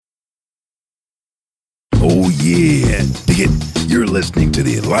Oh yeah, dig it. You're listening to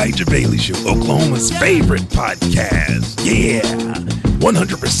the Elijah Bailey Show, Oklahoma's favorite podcast. Yeah,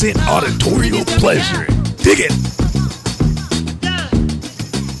 100% auditorial pleasure. Dig it.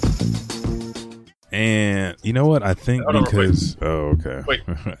 And you know what? I think because okay. Wait.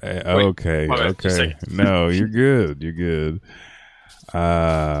 Okay. No, you're good. You're good.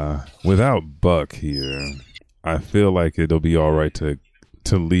 Without Buck here, I feel like it'll be all right to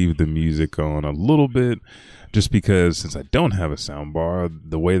leave the music on a little bit, just because since I don't have a sound bar,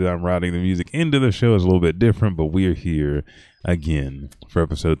 the way that I'm routing the music into the show is a little bit different. But we're here again for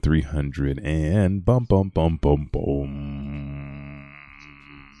episode 300 and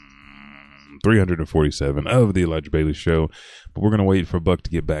 347 of the Elijah Bailey Show. But we're going to wait for Buck to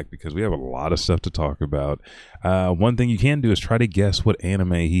get back because we have a lot of stuff to talk about. One thing you can do is try to guess what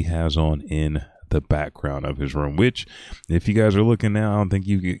anime he has on in the background of his room, which if you guys are looking now, I don't think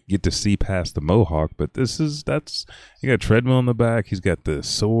you get to see past the mohawk, but you got a treadmill in the back. He's got the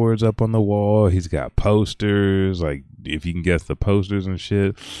swords up on the wall. He's got posters. Like, if you can guess the posters and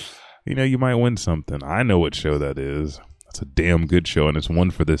shit, you might win something. I know what show that is. It's a damn good show, and it's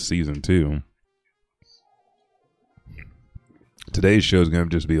one for this season too. Today's show is going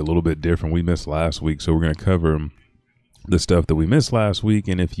to just be a little bit different. We missed last week, so we're going to cover the stuff that we missed last week.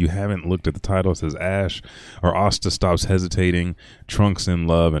 And if you haven't looked at the title, it says Asta stops hesitating, Trunks in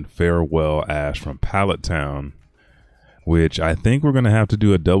love, and Farwell Ash from Pallet Town, which I think we're going to have to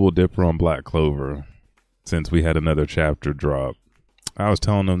do a double dipper on Black Clover since we had another chapter drop. I was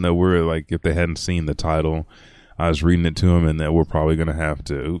telling them that we're like, if they hadn't seen the title, I was reading it to them, and that we're probably going to have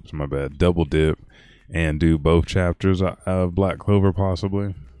to, double dip and do both chapters of Black Clover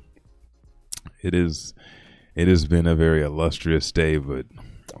possibly. It has been a very illustrious day, but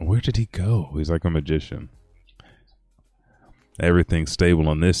where did he go? He's like a magician. Everything's stable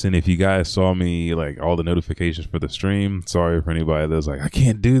on this. And if you guys saw me, like all the notifications for the stream, sorry for anybody that's like, I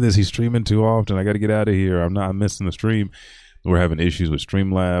can't do this. He's streaming too often. I got to get out of here. I'm missing the stream. We're having issues with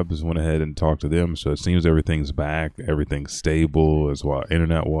Streamlabs. Went ahead and talked to them. So it seems everything's back. Everything's stable as well,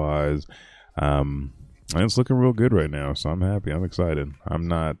 internet wise. And it's looking real good right now. So I'm happy. I'm excited. I'm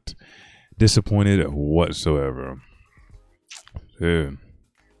not disappointed whatsoever. Dude.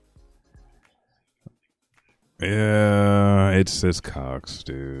 Yeah, it's Cox,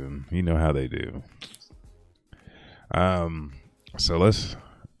 dude. You know how they do. So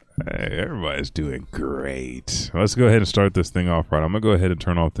everybody's doing great. Let's go ahead and start this thing off right. I'm going to go ahead and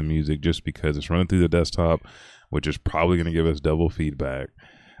turn off the music just because it's running through the desktop, which is probably going to give us double feedback.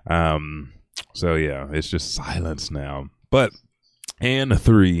 So yeah, it's just silence now. But, and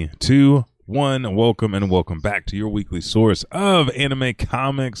 3, 2, 1, welcome back to your weekly source of anime,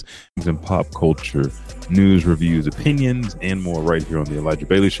 comics, and pop culture, news, reviews, opinions, and more right here on the Elijah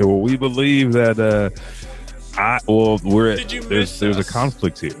Bailey Show, where we believe that there's a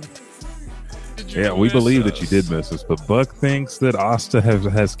conflict here. Yeah, we believe that you did miss us, but Buck thinks that Asta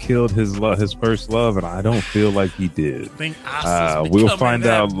has killed his first love, and I don't feel like he did. We'll find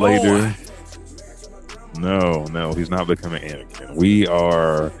out later. No, he's not becoming Anakin.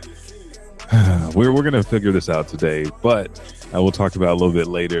 We're going to figure this out today, but we'll talk about a little bit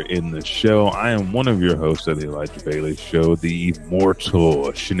later in the show. I am one of your hosts of the Elijah Bailey Show, the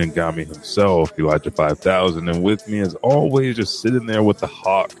immortal Shinigami himself, Elijah 5000, and with me as always, just sitting there with the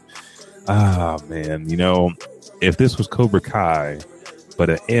hawk. Man, if this was Cobra Kai, but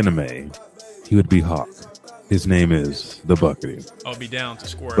an anime, he would be Hawk. His name is the Bucketing. I'll be down to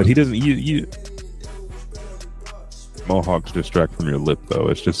square. But he doesn't. Mohawks distract from your lip, though.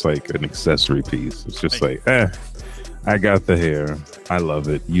 It's just like an accessory piece. It's just I got the hair. I love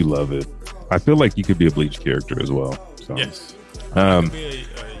it. You love it. I feel like you could be a Bleach character as well. So. Yes. Be a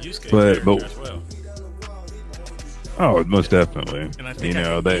Yusuke character as well. Oh, most definitely. And I think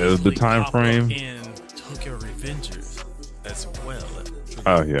the time frame in Tokyo Revengers as well.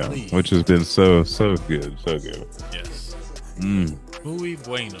 Oh yeah, which has been so good, so good. Yes. Muy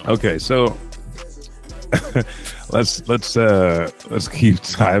bueno. Okay, so let's keep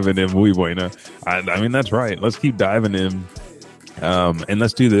diving in. Muy bueno. I mean, that's right. Let's keep diving in. And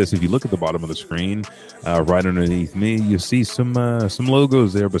let's do this. If you look at the bottom of the screen, right underneath me, you see some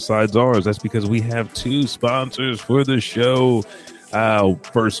logos there besides ours. That's because we have 2 sponsors for the show.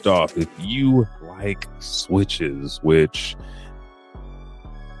 First off, if you like Switches, which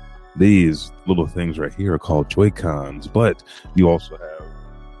these little things right here are called Joy-Cons, but you also have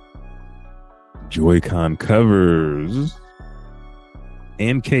Joy-Con covers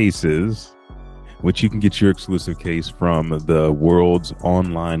and cases which you can get your exclusive case from the world's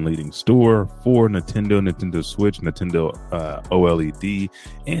online leading store for Nintendo, Nintendo Switch, Nintendo OLED,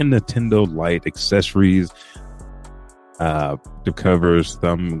 and Nintendo Lite accessories, the covers,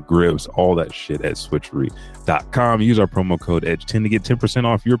 thumb grips, all that shit at switchery.com. Use our promo code EDGE10 to get 10%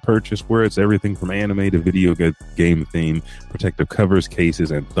 off your purchase, where it's everything from anime to video game theme, protective covers,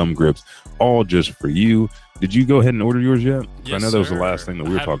 cases, and thumb grips, all just for you. Did you go ahead and order yours yet? Yes, I know that was sir. the last thing that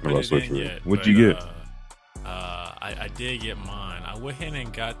we were talking about Switchery. Yet, What'd you get? I did get mine. I went ahead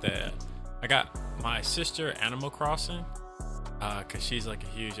and got that. I got my sister Animal Crossing. Because she's like a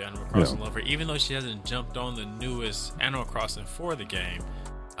huge Animal Crossing lover. Even though she hasn't jumped on the newest Animal Crossing for the game,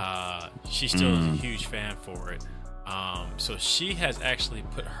 she still is a huge fan for it. So she has actually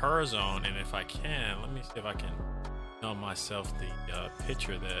put hers on, and if I can, let me see if I can know myself the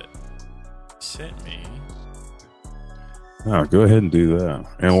picture that sent me. Oh, go ahead and do that.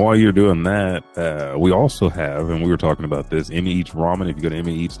 And while you're doing that, we also have, and we were talking about this, Emmy Eats Ramen. If you go to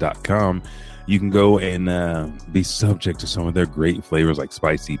emmyeats.com, you can go and be subject to some of their great flavors like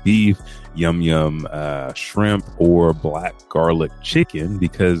spicy beef, yum yum shrimp, or black garlic chicken,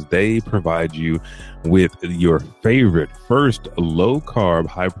 because they provide you with your favorite first low carb,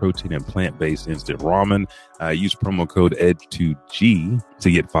 high protein, and plant-based instant ramen. Use promo code EDGE2G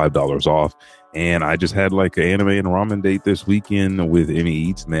to get $5 off. And I just had like an anime and ramen date this weekend with Emmy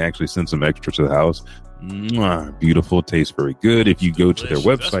Eats, and they actually sent some extra to the house. Mwah, beautiful, tastes very good. If you go to their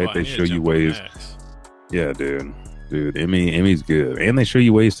website, they show you ways. Yeah, dude, Emmy's good, and they show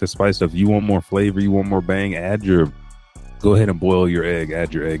you ways to spice up. If you want more flavor, you want more bang, go ahead and boil your egg.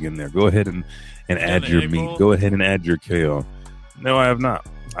 Add your egg in there. Go ahead and add your meat. Bowl? Go ahead and add your kale. No, I have not.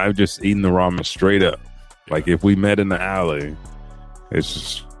 I've just eaten the ramen straight up. Like if we met in the alley, it's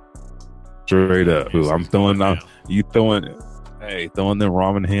just straight up. Ooh, I'm throwing them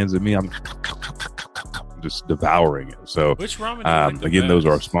ramen hands at me. I'm just devouring it. So which ramen do you like the again, best? those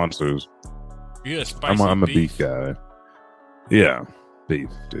are our sponsors. You a spicy I'm a beef guy. Yeah, beef,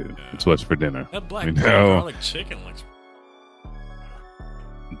 dude. Yeah. It's what's for dinner. That black garlic chicken looks.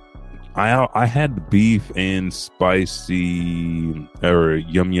 I had the beef and spicy or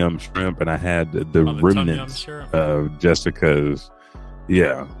yum yum shrimp, and I had the remnants of Jessica's.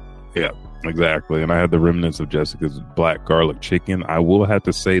 Yeah, exactly. And I had the remnants of Jessica's black garlic chicken. I will have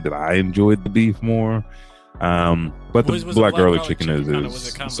to say that I enjoyed the beef more, but the black garlic chicken is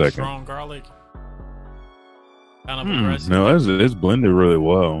kind second. Of strong garlic. Kind of aggressive. No, it's blended really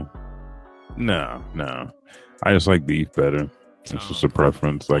well. No, I just like beef better. It's just a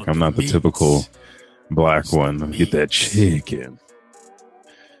preference. Like I'm not the typical black one. Get that chicken.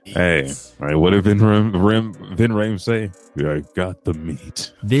 Hey, right, what did Vin Rhames say? Yeah, I got the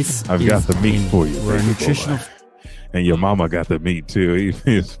meat. I've got the meat for you. We're a nutritional. And your mama got the meat too.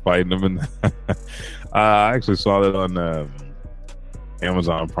 He's fighting them. And I actually saw that on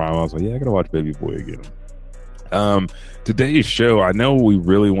Amazon Prime. I was like, yeah, I gotta watch Baby Boy again. Today's show, I know we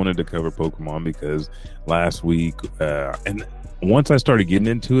really wanted to cover Pokemon because last week, and once I started getting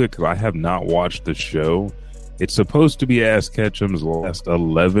into it, because I have not watched the show, it's supposed to be Ash Ketchum's last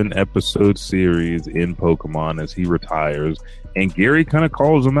 11 episode series in Pokemon as he retires, and Gary kind of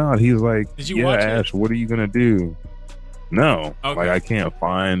calls him out. He's like, yeah, Ash, what are you gonna do? No, like I can't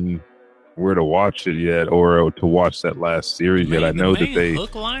find where to watch it yet, or to watch that last series yet. I know that they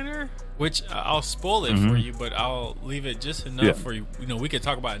hook liner, which I'll spoil it for you, but I'll leave it just enough for you. You know, we can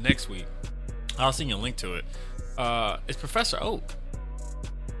talk about it next week. I'll send you a link to it. It's Professor Oak.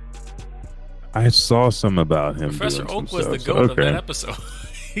 I saw some about him. Professor Oak was the goat of that episode.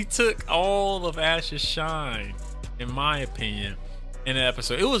 He took all of Ash's shine, in my opinion, in the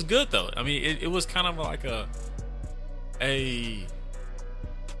episode. It was good though. I mean, it was kind of like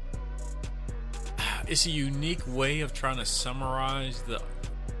it's a unique way of trying to summarize the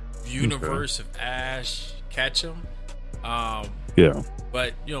universe of Ash Ketchum. Yeah.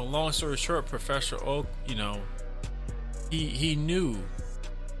 But, you know, long story short, Professor Oak, you know, he knew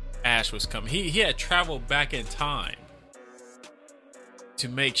Ash was coming. He had traveled back in time to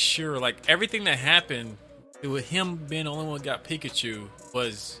make sure, like, everything that happened with him being the only one who got Pikachu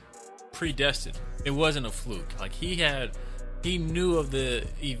was predestined. It wasn't a fluke. Like, he knew of the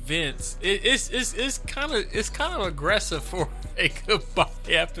events. It's kind of aggressive for a goodbye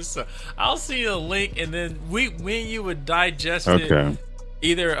episode. I'll see you a link, and then me and you would digest it.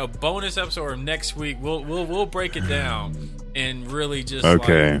 Either a bonus episode or next week. We'll break it down and really just like,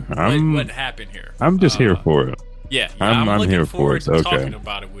 what happened here. I'm just here for it. Yeah, I'm looking here forward for it. to talking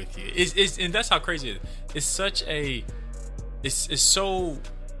about it with you. It's and that's how crazy it is. It's such a it's so,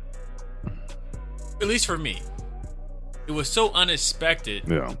 at least for me, it was so unexpected.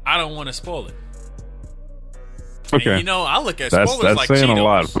 Yeah. I don't want to spoil it. Okay. And, I look at That's spoilers like saying Cheetos. a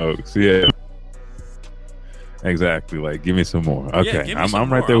lot, folks. Yeah. Exactly. Like, give me some more. Okay. Yeah, give me some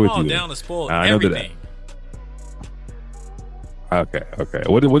I'm right more. there with I'm all you. down to spoil I know everything. Okay.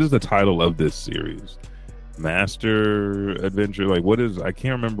 What is the title of this series? Master Adventure? Like, what is? I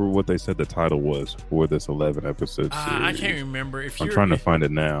can't remember what they said the title was for this 11 episode series. I can't remember. I'm trying to find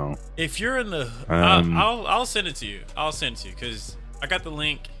it now. If you're in the, I'll send it to you. I'll send it to you because I got the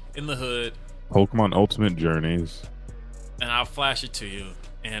link in the hood. Pokemon Ultimate Journeys. And I'll flash it to you.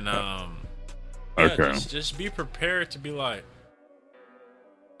 And okay. Just be prepared to be like,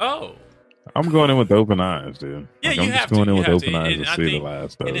 oh. I'm going in with open eyes, dude. Yeah, like, you I'm have just going to. in You with have open to. eyes And to I see think, the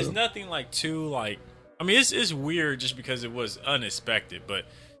last of and it's it. nothing like too like. I mean, it's weird just because it was unexpected, but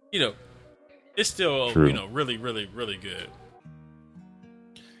it's still True. really, really, really good.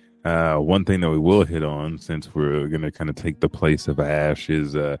 One thing that we will hit on, since we're going to kind of take the place of Ash,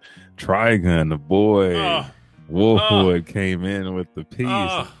 is Trigun, the boy. Wolfwood came in with the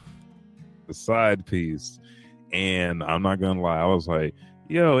piece, the side piece. And I'm not going to lie, I was like,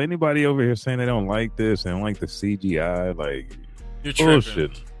 yo, anybody over here saying they don't like this and like the CGI, like, you're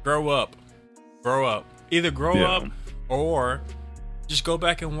bullshit. Tripping. Grow up. Either grow up or just go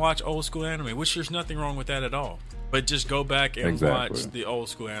back and watch old school anime, which there's nothing wrong with that at all. But just go back and watch the old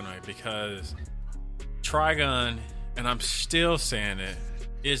school anime because Trigun, and I'm still saying it,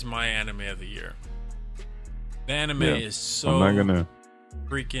 is my anime of the year. The anime is so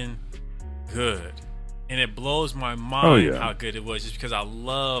freaking good. And it blows my mind how good it was just because I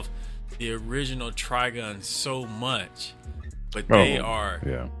love the original Trigun so much. But they are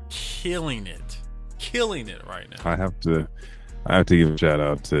killing it right now. I have to give a shout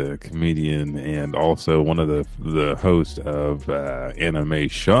out to comedian and also one of the hosts of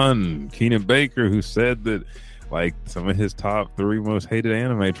Animation, Keenan Baker, who said that like some of his top 3 most hated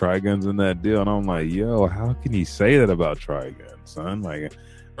anime Triguns in that deal, and I'm like, yo, how can he say that about Trigun, son? Like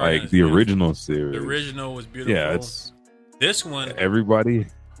the original series. The original was beautiful. Yeah, it's this one. Everybody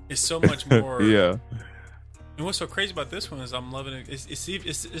is so much more. Yeah. And what's so crazy about this one is I'm loving it.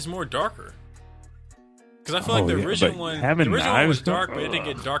 It's more darker. Because I feel like the original one was dark, but it didn't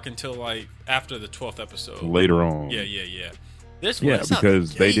get dark until like after the 12th episode. Later on. Yeah. This one,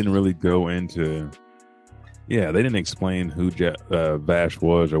 because they didn't really go into. Yeah, they didn't explain who Vash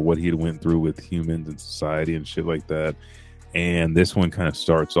was or what he had went through with humans and society and shit like that. And this one kind of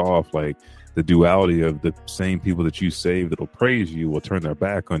starts off like the duality of the same people that you save that'll praise you will turn their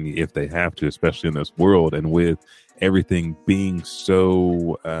back on you if they have to, especially in this world. And with everything being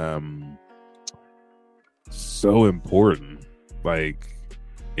so important, like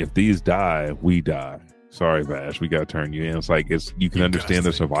if these die, we die. Sorry, Vash, we got to turn you in. It's like you can understand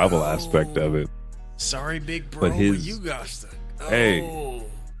the survival aspect of it. Sorry, big bro, but you got to go. Hey,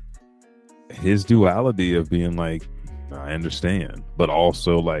 his duality of being like, I understand, but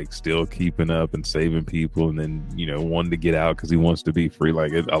also like still keeping up and saving people, and then wanting to get out because he wants to be free.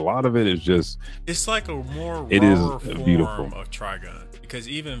 Like a lot of it is just. It's like a more beautiful form of Trigun because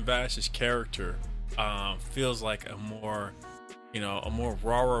even Vash's character feels like a more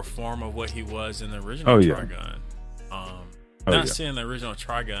rawer form of what he was in the original Trigun. Not seeing the original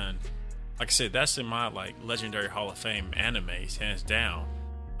Trigun, like I said, that's in my like Legendary Hall of Fame animes, hands down.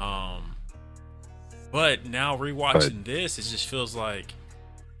 But now rewatching this, it just feels like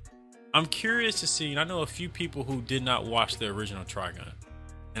I'm curious to see. And I know a few people who did not watch the original Trigun,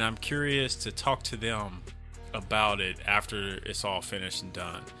 and I'm curious to talk to them about it after it's all finished and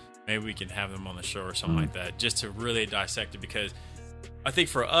done. Maybe we can have them on the show or something like that, just to really dissect it. Because I think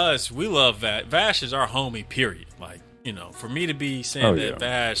for us, we love Vash. Vash is our homie. Period. Like for me to be saying that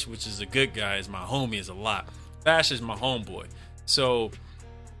Vash, which is a good guy, is my homie is a lot. Vash is my homeboy. So.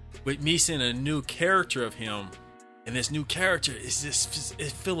 With me seeing a new character of him, and this new character is just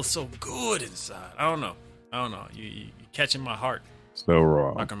it feels so good inside. I don't know. You catching my heart. So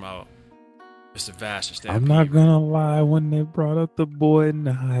raw. Talking about Mr. Vash. I'm not gonna lie. When they brought up the boy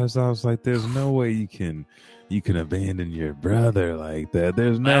Knives, I was like, "There's no way you can abandon your brother like that.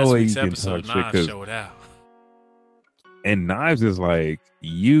 There's no way you can talk shit." Showed out. And Knives is like,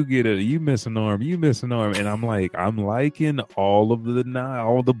 you miss an arm, and I'm like, I'm liking all of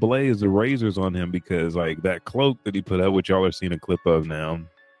the blades, the razors on him, because like that cloak that he put out, which y'all are seeing a clip of now,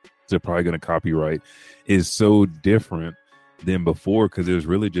 they're probably gonna copyright, is so different than before because it was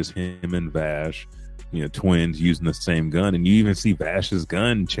really just him and Vash, twins using the same gun, and you even see Vash's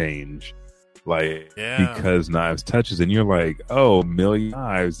gun change. Because Knives touches, and you're like, oh, $1,000,000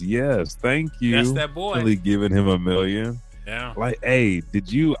 Knives, yes, thank you. That's that boy. Really giving him $1 million. Yeah. Like, hey,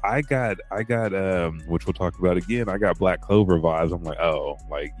 I got which we'll talk about again. I got Black Clover vibes. I'm like, oh,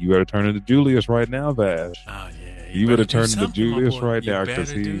 like you better turn into Julius right now, Vash. Oh yeah, You would have turned into Julius right now now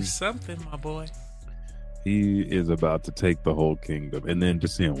because do something, my boy. He is about to take the whole kingdom, and then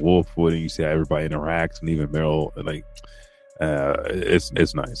just seeing Wolfwood, and you see how everybody interacts, and even Meryl, like,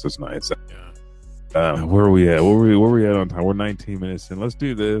 it's nice. It's nice. Yeah. Where are we at? Where we at on time? We're 19 minutes in. Let's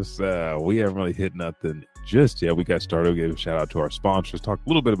do this. We haven't really hit nothing just yet. We got started. We gave a shout out to our sponsors. Talk a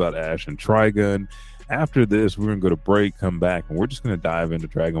little bit about Ash and Trigun. After this, we're gonna go to break, come back, and we're just gonna dive into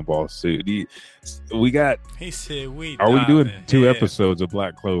Dragon Ball Suit. We got. He said we. Are we doing 2 episodes of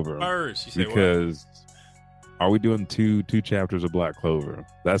Black Clover first? You said because what? Are we doing two chapters of Black Clover?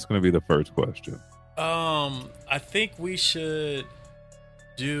 That's gonna be the first question. I think we should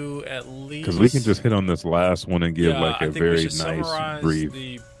do at least because we can just hit on this last one and give like a very nice brief.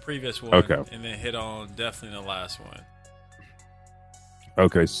 The previous one, okay, and then hit on definitely the last one.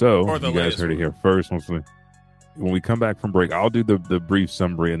 Okay, so you guys heard it one. here first. When we come back from break, I'll do the brief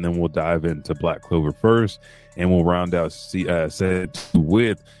summary, and then we'll dive into Black Clover first, and we'll round out set 2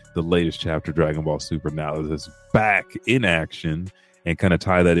 with the latest chapter, Dragon Ball Super. Now that's back in action, and kind of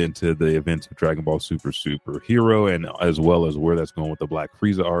tie that into the events of Dragon Ball Super Hero, and as well as where that's going with the Black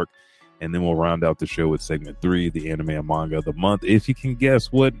Frieza arc. And then we'll round out the show with segment 3, the anime and manga of the month. If you can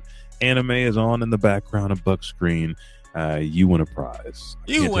guess what anime is on in the background of Buck Screen, you win a prize.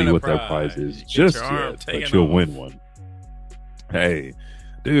 I can't tell you what that prize is just yet, but you'll win one. Hey,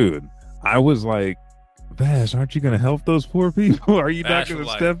 dude, I was like, Vash, aren't you going to help those poor people? Are you not going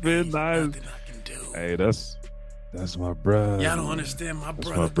to step in? Nothing I can do. Hey, that's my brother. Y'all don't understand. My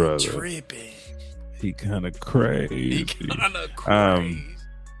brother. Tripping. He kind of crazy.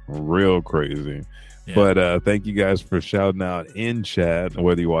 Real crazy. Yeah. But thank you guys for shouting out in chat,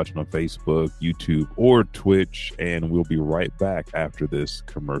 whether you're watching on Facebook, YouTube, or Twitch. And we'll be right back after this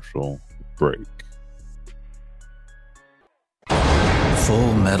commercial break.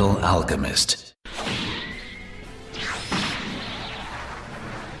 Full Metal Alchemist.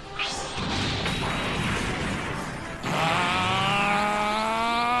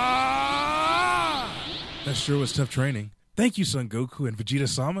 That sure was tough training. Thank you, Son Goku and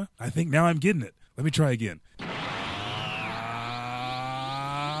Vegeta-sama. I think now I'm getting it. Let me try again.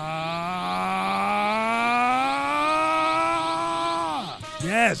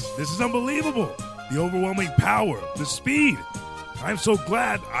 Yes, this is unbelievable. The overwhelming power, the speed. I'm so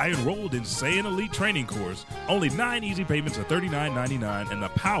glad I enrolled in Saiyan Elite Training Course. Only 9 easy payments of $39.99, and the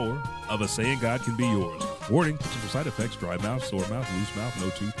power of a Saiyan God can be yours. Warning, potential side effects: dry mouth, sore mouth, loose mouth,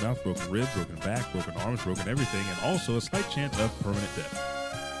 no tooth mouth, broken rib, broken back, broken arms, broken everything, and also a slight chance of permanent death.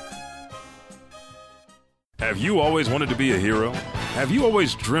 Have you always wanted to be a hero? Have you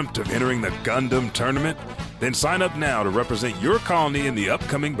always dreamt of entering the Gundam tournament? Then sign up now to represent your colony in the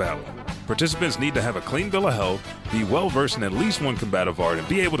upcoming battle. Participants need to have a clean bill of health, be well-versed in at least one combative art, and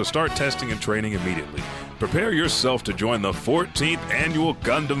be able to start testing and training immediately. Prepare yourself to join the 14th annual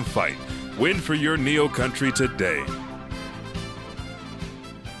Gundam fight. Win for your Neo country today.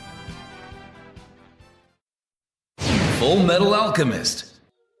 Full Metal Alchemist.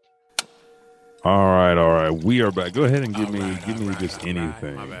 All right. We are back. Go ahead and give me just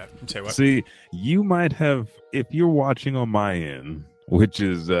anything. My bad. Say what? See, you might have, if you're watching on my end, which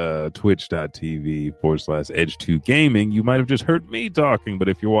is twitch.tv/Edge2Gaming, you might have just heard me talking. But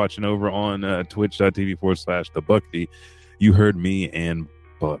if you're watching over on twitch.tv/TheBuckty, you heard me and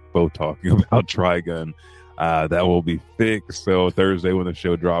Buck both talking about Trigun. That will be fixed. So Thursday when the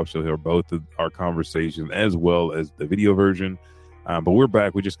show drops, you'll hear both of our conversations as well as the video version. But we're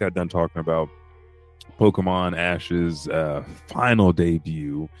back. We just got done talking about Pokemon Ash's final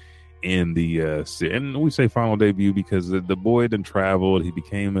debut in the and we say final debut because the boy done traveled. He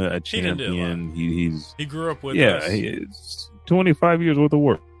became a champion. He grew up with us. It's 25 years worth of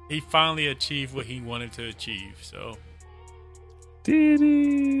work. He finally achieved what he wanted to achieve. So did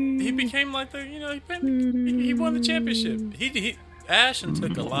he? He became like the he won the championship. Ash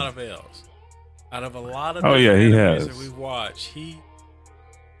took a lot of L's out of a lot of he has that we watch. He's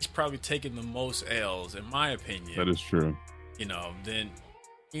probably taken the most L's in my opinion. That is true. Than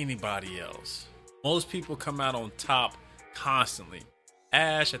anybody else. Most people come out on top constantly.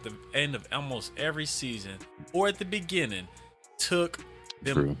 Ash at the end of almost every season or at the beginning took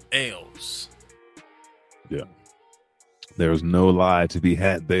them L's. Yeah. There's no lie to be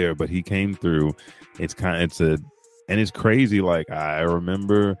had there, but he came through. It's crazy. Like I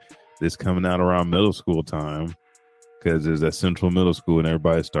remember this coming out around middle school time because there's that central middle school and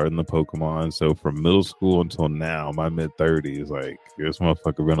everybody's starting the Pokemon. So from middle school until now, my mid-30s, like this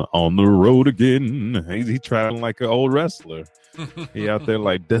motherfucker been on the road again. He's traveling like an old wrestler. He out there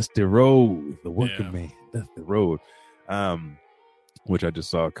like Dusty Road, the working man, Dusty Road. which I just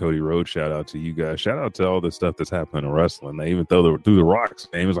saw Cody Rhodes shout out to you guys. Shout out to all the stuff that's happening in wrestling. They even threw the Rock's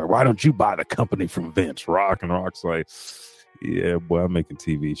name. It was like, why don't you buy the company from Vince? Rock, and Rock's like, yeah, boy, I'm making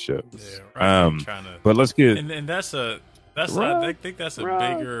TV shows. Yeah, right. But let's get and that's I think that's a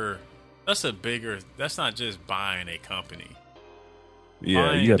bigger. That's not just buying a company. Yeah,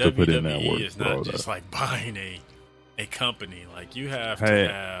 buying you have to WWE put in that work. It's not just like buying a company. Like you have to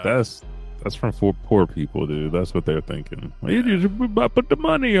have. That's from poor people, dude. That's what they're thinking. You just put the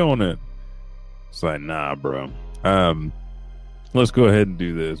money on it. It's like, nah, bro. Let's go ahead and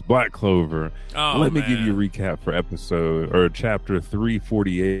do this. Black Clover. Let me give you a recap for episode or chapter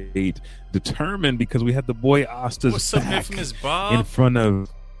 348. Determined because we had the boy Asta's What's up, back infamous Bob? in front of.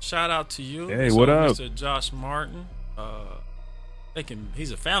 Shout out to you. Hey, what up, Mr. Josh Martin?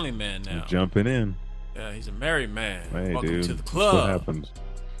 He's a family man now. Jumping in. Yeah, he's a married man. Hey, Welcome dude. to the club. What happens?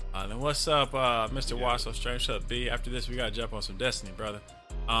 Then what's up, Mr. Watson Strange? What's up, B? After this, we gotta jump on some Destiny, brother.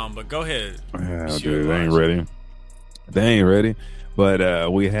 But go ahead. Yeah, dude, they ain't ready.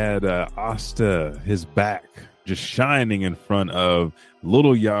 But we had Asta, his back, just shining in front of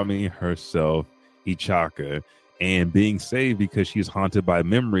little Yami herself, Ichaka, and being saved because she's haunted by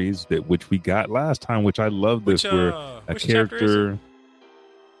memories which we got last time. Which I love this, where a character.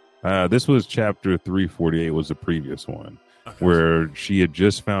 This was chapter 348. Was the previous one. Okay. Where she had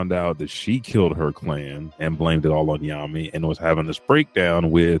just found out that she killed her clan and blamed it all on Yami and was having this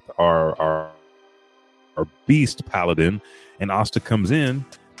breakdown with our beast paladin, and Asta comes in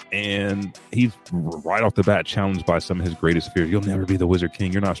and he's right off the bat challenged by some of his greatest fears. You'll never be the Wizard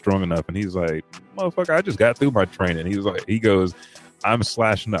King. You're not strong enough. And he's like, motherfucker, I just got through my training. He goes, I've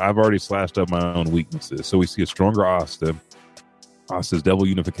already slashed up my own weaknesses. So we see a stronger Asta. Asta's devil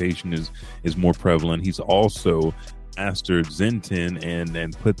unification is more prevalent. He's also mastered Zentin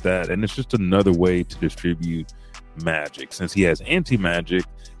and put that, and it's just another way to distribute magic. Since he has anti-magic,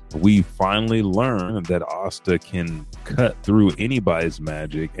 we finally learn that Asta can cut through anybody's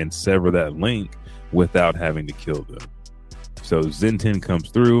magic and sever that link without having to kill them. So Zentin comes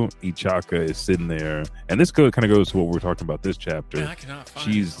through, Ichaka is sitting there, and this kind of goes to what we're talking about this chapter. Man, I cannot find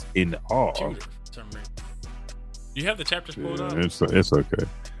She's in awe. Do you have the chapters pulled up? It's okay.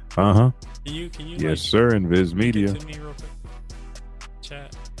 Uh-huh. Can you yes, sir, in Viz Media. To me real quick.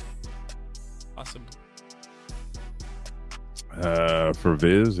 Chat. Possibly. For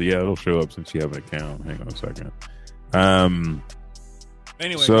Viz, yeah, it'll show up since you have an account. Hang on a second.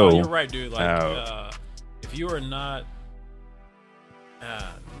 Anyway, no, you're right, dude. Like, if you are not,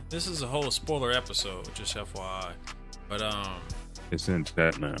 this is a whole spoiler episode, just FYI. But it's in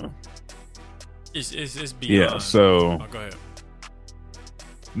chat now. It's beyond. Yeah. So. Go ahead.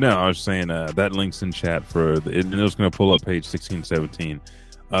 No, I was saying that link's in chat and it was going to pull up page 16-17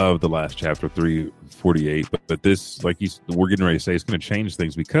 of the last chapter 348. But this, like we're getting ready to say, it's going to change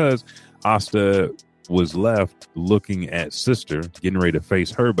things because Asta was left looking at Sister, getting ready to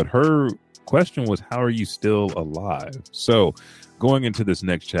face her. But her question was, how are you still alive? So going into this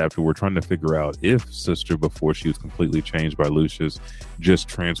next chapter, we're trying to figure out if Sister, before she was completely changed by Lucius, just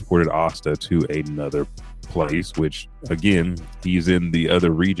transported Asta to another place, which again, he's in the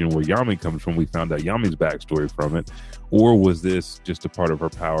other region where Yami comes from. We found out Yami's backstory from it. Or was this just a part of her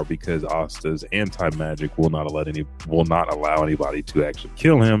power because Asta's anti-magic will not allow anybody to actually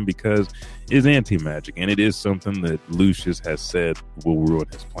kill him because it's anti-magic, and it is something that Lucius has said will ruin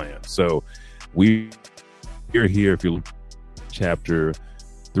his plan. So we're here, if you look at chapter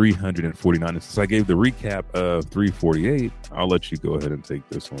 349. Since I gave the recap of 348, I'll let you go ahead and take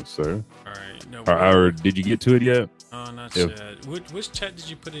this one, sir. All right. No, or did you get to it yet? Not yet. Which chat did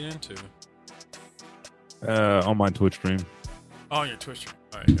you put it into? On my Twitch stream. Oh, your Twitch stream.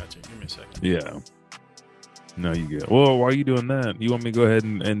 All right, gotcha. Give me a second. Yeah. No, you get. Well, why are you doing that? You want me to go ahead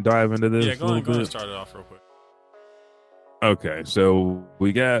and dive into this? Yeah, go ahead and start it off real quick. Okay, so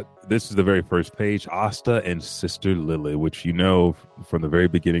this is the very first page, Asta and Sister Lily, which from the very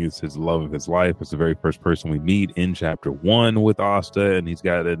beginning, it's his love of his life. It's the very first person we meet in chapter 1 with Asta, and he's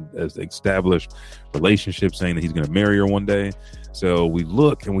got an established relationship saying that he's going to marry her one day. So we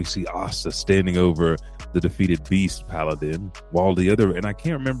look and we see Asta standing over the defeated beast paladin, while the other, and I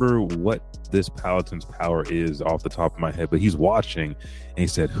can't remember what this paladin's power is off the top of my head, but he's watching, and he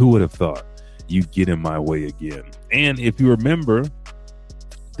said, "Who would have thought you get in my way again?" And if you remember,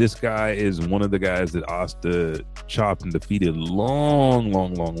 this guy is one of the guys that Asta chopped and defeated long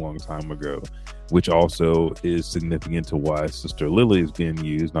time ago, which also is significant to why Sister Lily is being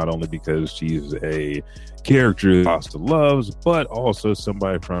used, not only because she's a character Asta loves, but also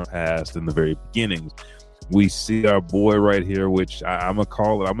somebody from the past in the very beginnings. We see our boy right here, which I'm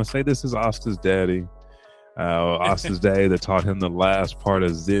gonna say this is Asta's daddy. Asta's daddy that taught him the last part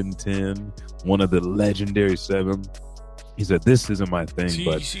of Zen 10, one of the legendary 7. He said, "This isn't my thing,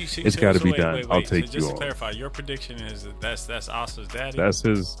 but it's got to be done. Wait. I'll take so you just on." to clarify, your prediction is that's Asta's daddy? That's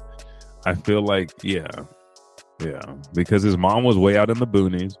his. I feel like, yeah, because his mom was way out in the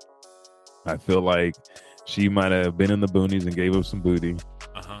boonies. I feel like she might have been in the boonies and gave up some booty.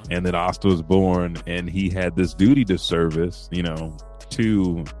 And then Asta was born, and he had this duty to service,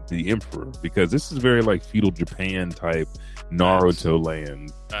 to the emperor, because this is very like feudal Japan type Naruto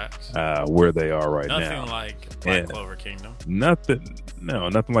land, where they are right now. Nothing like Black Clover Kingdom. Nothing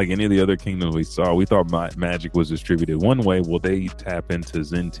like any of the other kingdoms we saw. We thought magic was distributed one way. Well, they tap into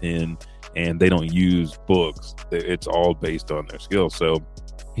Zen 10, and they don't use books. It's all based on their skills. So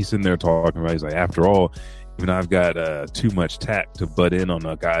he's sitting there talking about, he's like, after all, even I've got too much tact to butt in on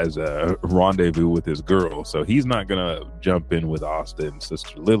a guy's rendezvous with his girl. So he's not going to jump in with Asta and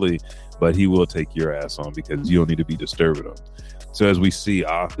Sister Lily, but he will take your ass on because you don't need to be disturbing him. So as we see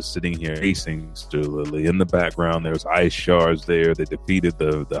Asta sitting here facing Sister Lily, in the background, there's ice shards there. They defeated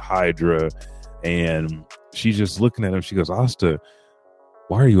the Hydra, and she's just looking at him. She goes, "Asta,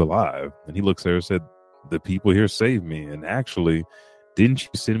 why are you alive?" And he looks at her and said, "The people here saved me. And actually, didn't you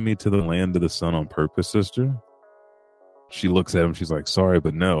send me to the land of the sun on purpose, sister?" She looks at him. She's like, "Sorry,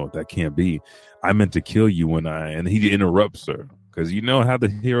 but no, that can't be. I meant to kill you and he interrupts her. Because you know how the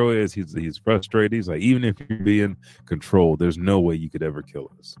hero is. He's frustrated. He's like, even if you're being controlled, there's no way you could ever kill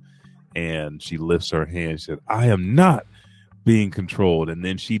us. And she lifts her hand. She said, "I am not being controlled." And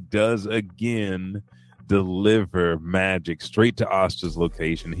then she does again deliver magic straight to Asta's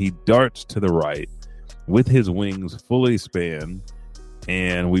location. He darts to the right with his wings fully spanned.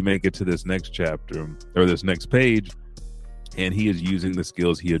 And we make it to this next chapter, or this next page, and he is using the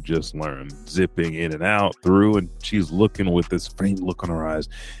skills he had just learned, zipping in and out through, and she's looking with this faint look on her eyes.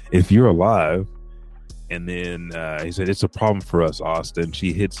 "If you're alive," and then he said, "It's a problem for us, Asta." And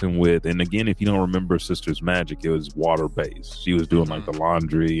she hits him with, and again, if you don't remember Sister's magic, it was water based. She was doing like the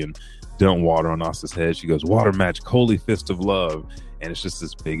laundry and dumping water on Asta's head. She goes, "Water magic, holy fist of love." And it's just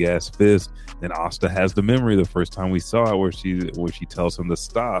this big ass fist. Then Asta has the memory the first time we saw it, where she tells him to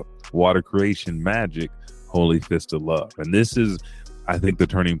stop. Water creation magic, holy fist of love. And this is, I think, the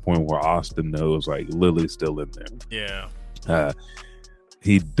turning point where Asta knows like Lily's still in there. Yeah.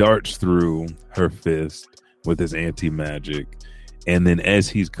 He darts through her fist with his anti-magic, and then as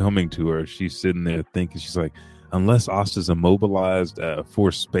he's coming to her, she's sitting there thinking, she's like, unless Asta's immobilized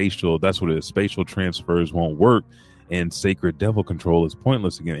for spatial, that's what it is, spatial transfers won't work, and sacred devil control is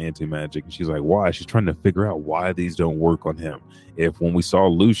pointless against anti-magic. And she's like, why? She's trying to figure out why these don't work on him. If when we saw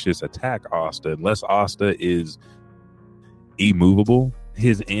Lucius attack Asta, unless Asta is immovable,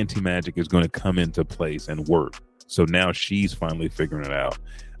 his anti-magic is going to come into place and work. So now she's finally figuring it out.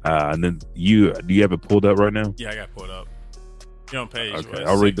 And then do you have it pulled up right now? Yeah, I got it pulled up. You're on page. Okay,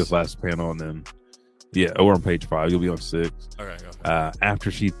 I'll read this last panel and then. Yeah, we're on page 5. You'll be on 6. Okay, go.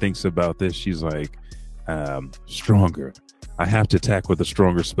 After she thinks about this, she's like, stronger. I have to attack with a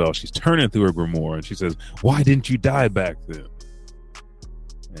stronger spell. She's turning through her grimoire and she says, why didn't you die back then?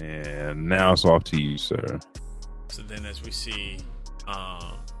 And now it's off to you, sir. So then as we see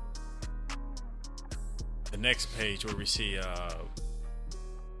the next page where we see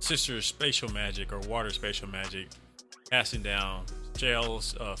Sister's spatial magic or water spatial magic casting down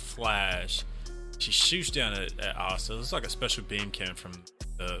shells of flash. She shoots down at Asta. It's like a special beam came from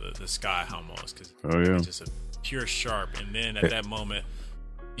the sky almost, because it's just a pure sharp. And then at that moment,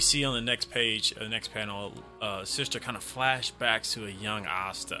 you see on the next page, the next panel, Sister kind of flashbacks to a young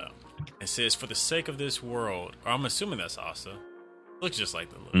Asta and says, "For the sake of this world," or I'm assuming that's Asta. Looks just like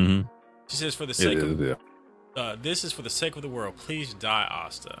the look. Mm-hmm. She says, "For the sake this is for the sake of the world. Please die,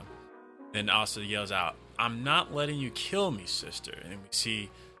 Asta." Then Asta yells out, "I'm not letting you kill me, sister." And we see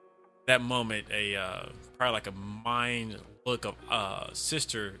that moment, probably like a mind look of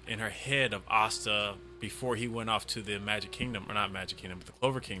Sister in her head of Asta before he went off to the Magic Kingdom, or not Magic Kingdom, but the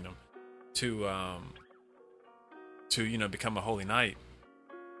Clover Kingdom, to become a holy knight.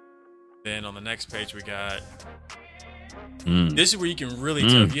 Then on the next page we got. This is where you can really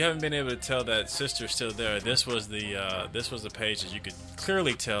tell. If you haven't been able to tell that Sister's still there, this was the page that you could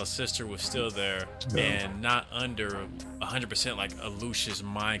clearly tell Sister was still there and not under 100% like a Lucius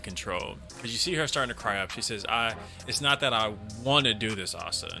mind control. Because you see her starting to cry up. She says, it's not that I want to do this,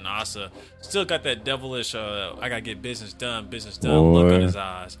 Asta. And Asta still got that devilish, I got to get business done look in his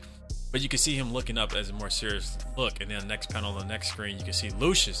eyes. But you can see him looking up as a more serious look. And then the next panel on the next screen, you can see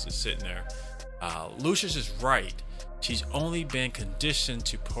Lucius is sitting there. Lucius is right. She's only been conditioned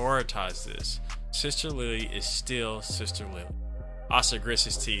to prioritize this. Sister Lily is still Sister Lily. Asta grits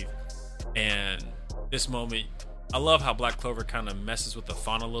his teeth, and this moment, I love how Black Clover kind of messes with the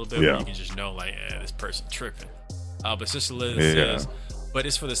font a little bit. Where you can just know, like, this person tripping. But Sister Liz says, but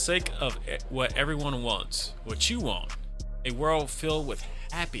it's for the sake of what everyone wants, what you want, a world filled with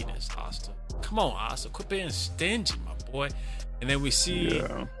happiness, Asta. Come on, Asta, quit being stingy, my boy. And then we see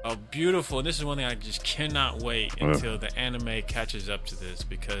a beautiful, and this is one thing I just cannot wait until the anime catches up to this,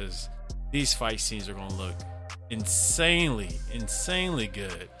 because these fight scenes are going to look insanely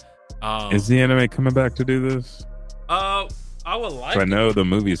good. Is the anime coming back to do this? I would like. I know the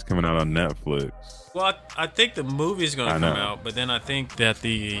movie's coming out on Netflix. Well, I think the movie is going to come out, but then I think that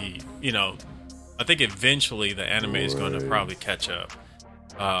I think eventually the anime is going to probably catch up.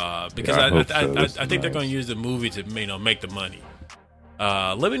 Because I think they're going to use the movie to make the money.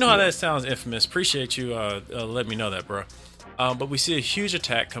 Let me know how that sounds, Infamous. Appreciate you. Let me know that, bro. But we see a huge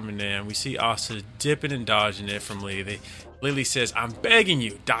attack coming in. We see Asta dipping and dodging it from Lily. Lily says, "I'm begging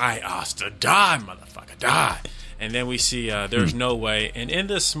you, die, Asta, die, motherfucker, die." And then we see there's no way. And in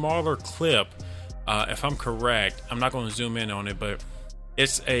this smaller clip, if I'm correct, I'm not going to zoom in on it, but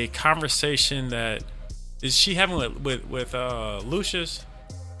it's a conversation that is she having with Lucius.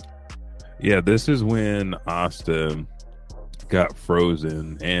 Yeah, this is when Asta got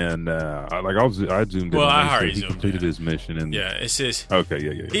frozen, and I zoomed in. Well, I and already he completed his mission, and it says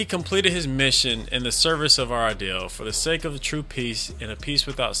he completed his mission in the service of our ideal, for the sake of the true peace, in a peace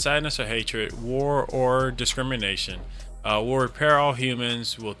without sadness or hatred, war or discrimination. We'll repair all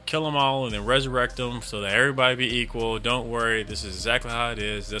humans, we'll kill them all, and then resurrect them so that everybody be equal. Don't worry, this is exactly how it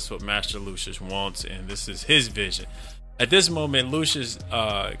is. That's what Master Lucius wants, and this is his vision. At this moment, Lucius,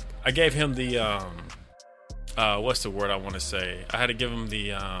 I gave him the what's the word I want to say? I had to give him the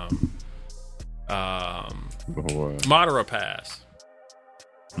Madara pass.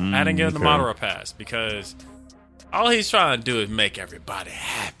 I had to give him the Madara pass because all he's trying to do is make everybody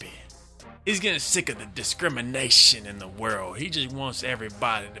happy. He's getting sick of the discrimination in the world. He just wants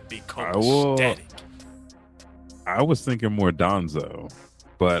everybody to be copacetic. I was thinking more Danzo,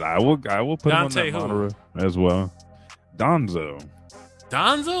 but I will put him on that Madara as well. Danzo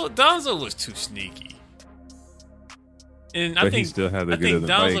was too sneaky, and I think he still had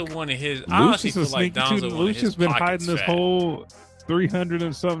Danzo wanted his. I honestly feel like Danzo Lucius been hiding this whole 300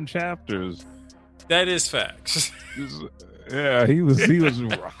 and something chapters. That is facts. Yeah, he was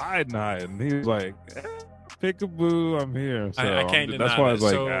hiding. He was like, "Peekaboo, I'm here." So I can't deny that's why I was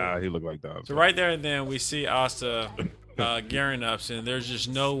that. he looked like Danzo. So right there and then we see Asta gearing up, and there's just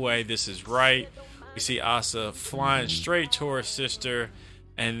no way this is right. We see Asta flying straight to her sister,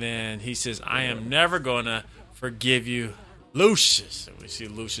 and then he says, "I am never gonna forgive you, Lucius." And we see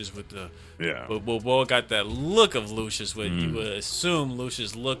Lucius with the Boy got that look of Lucius, what you would assume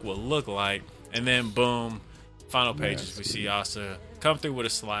Lucius' look would look like, and then boom, final pages. We see Asta come through with a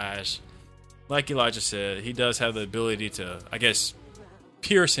slash. Like Elijah said, he does have the ability to, I guess,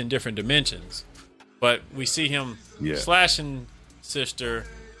 pierce in different dimensions, but we see him slashing sister.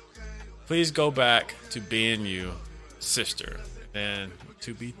 Please go back to being you, sister, and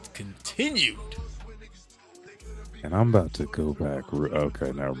to be continued. And I'm about to go back.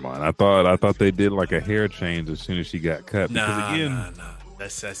 Okay, never mind. I thought they did like a hair change as soon as she got cut. Nah.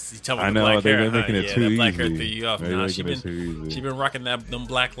 That's you talking about I know they're making it too easy. Black hair threw you off. Nah, she been rocking them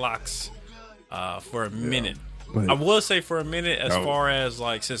black locks for a minute. But I will say for a minute, as far as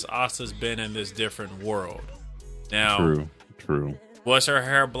like since Asta's been in this different world. Now, true. Was her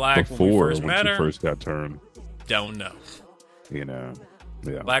hair black before when we first met her? She first got turned. Don't know.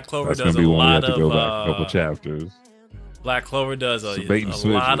 Black Clover does a lot of go back a couple chapters. Black Clover does a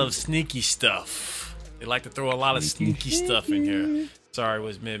lot of sneaky stuff. They like to throw a lot of sneaky stuff in here. Sorry, it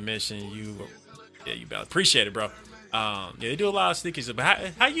was mid-mission. You better appreciate it, bro. They do a lot of sneaky stuff.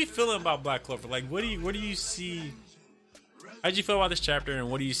 But how you feeling about Black Clover? Like, what do you see? How'd you feel about this chapter,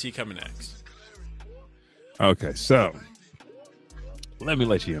 and what do you see coming next? Okay, so let me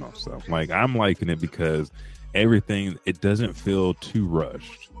let you in on stuff. Like, I'm liking it because everything, it doesn't feel too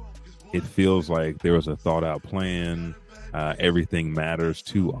rushed. It feels like there was a thought out plan. Everything matters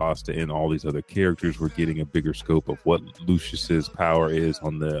to Asta and all these other characters. We're getting a bigger scope of what Lucius's power is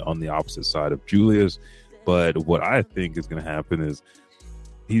on the opposite side of Julius. But what I think is going to happen is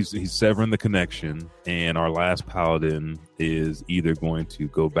he's severing the connection, and our last paladin is either going to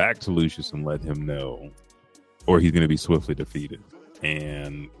go back to Lucius and let him know, or he's going to be swiftly defeated.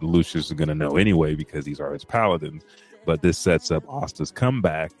 And Lucius is going to know anyway because these are his paladins. But this sets up Asta's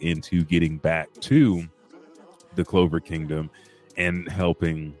comeback into getting back to the Clover Kingdom and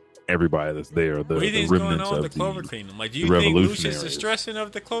helping everybody that's there. What do you think is going on with the Clover Kingdom? Like, do you think Lucius is stressing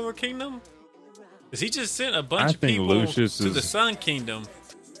of the Clover Kingdom? Because he just sent a bunch of people to the Sun Kingdom.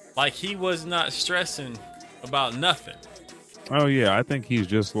 Like he was not stressing about nothing. Oh yeah, I think he's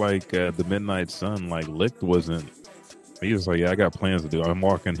just like the Midnight Sun. Like Licht wasn't. He was like, yeah, I got plans to do. I'm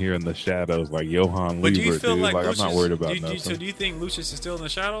walking here in the shadows like Johann But do you Liebert, feel dude. like Like Lucius, I'm not worried about nothing. So do you think Lucius is still in the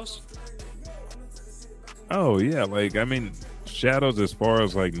shadows? Oh yeah, like I mean, shadows as far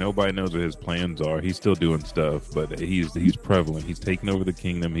as like nobody knows what his plans are. He's still doing stuff, but he's prevalent. He's taken over the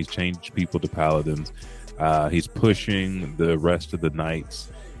kingdom. He's changed people to paladins. He's pushing the rest of the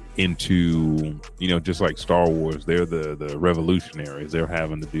knights into, you know, just like Star Wars. They're the revolutionaries. They're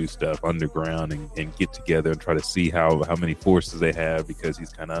having to do stuff underground and get together and try to see how many forces they have, because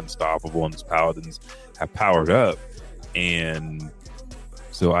he's kind of unstoppable and his paladins have powered up. And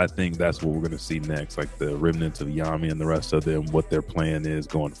so I think that's what we're going to see next, like the remnants of Yami and the rest of them, what their plan is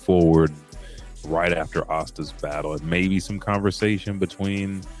going forward right after Asta's battle, and maybe some conversation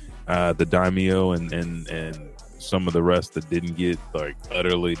between the daimyo and some of the rest that didn't get like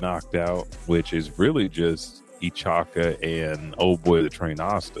utterly knocked out, which is really just Ichaka and old boy that trained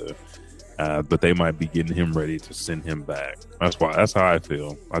Asta. But they might be getting him ready to send him back. That's how I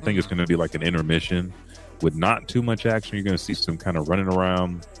feel. I think it's going to be like an intermission with not too much action. You're going to see some kind of running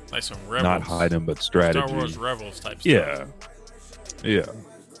around, like some rebels, not hiding, but strategy. Star Wars Rebels type stuff. Yeah.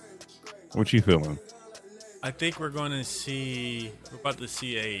 What you feeling? I think we're about to see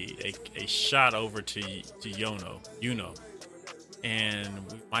a shot over to Yuno, and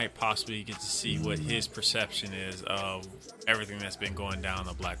we might possibly get to see what his perception is of everything that's been going down in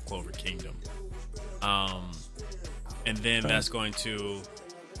the Black Clover Kingdom. And then that's going to,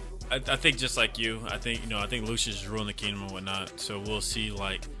 I think just like you, I think Lucius is ruling the kingdom and whatnot. So we'll see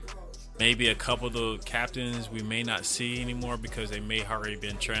like maybe a couple of the captains we may not see anymore because they may have already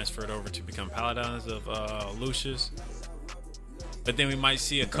been transferred over to become paladins of Lucius. But then we might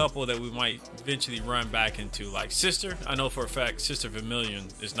see a couple that we might eventually run back into, like Sister. I know for a fact Sister Vermilion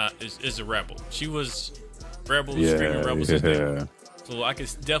is a rebel. She was screaming rebels. Yeah. So I could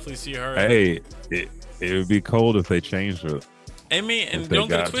definitely see her. Hey, it would be cold if they changed her. I mean, and don't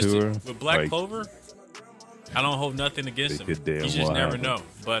get it twisted. With Black Clover, I don't hold nothing against him. You just never know.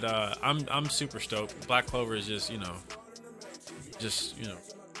 But I'm super stoked. Black Clover is just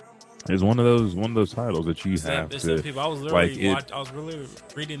it's one of those titles that you have to. People. I was literally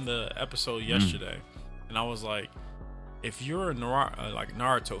reading the episode yesterday, and I was like, if you're a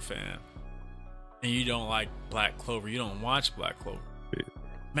Naruto fan and you don't like Black Clover, you don't watch Black Clover,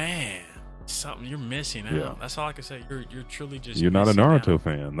 man. Something you're missing out. Yeah. That's all I can say. You're truly just. You're not a Naruto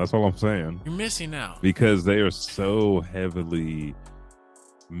fan. That's all I'm saying. You're missing out because they are so heavily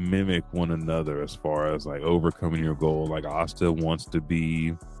mimic one another as far as like overcoming your goal. Like Asta wants to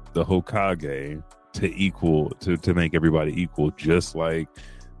be the Hokage to make everybody equal, just like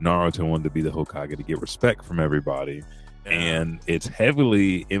Naruto wanted to be the Hokage to get respect from everybody. Yeah. And it's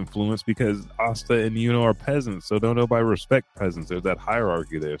heavily influenced because Asta and Yuno are peasants, so don't nobody respect peasants. There's that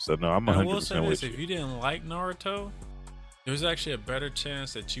hierarchy there. So no, I'm 100% with you. If you didn't like Naruto, there's actually a better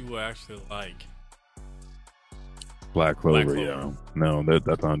chance that you will actually like Black Clover. Yeah, no, that's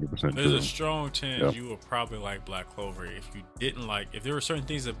 100% true. There's a strong chance you will probably like Black Clover if you didn't like. If there were certain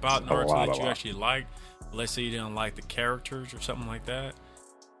things about Naruto that you actually liked, let's say you didn't like the characters or something like that,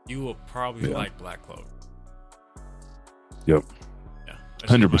 you will probably like Black Clover. Yep. Yeah.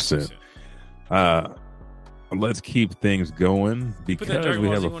 100%. Let's keep things going because we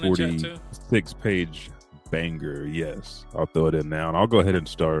have a 46-page banger. Yes, I'll throw it in now, and I'll go ahead and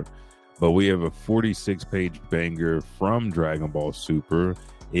start. But we have a 46-page banger from Dragon Ball Super.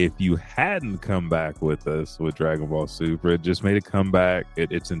 If you hadn't come back with us with Dragon Ball Super, it just made a comeback.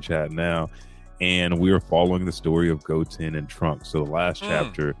 It's in chat now, and we are following the story of Goten and Trunks. So the last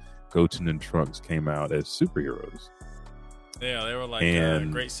chapter, Goten and Trunks came out as superheroes. Yeah, they were like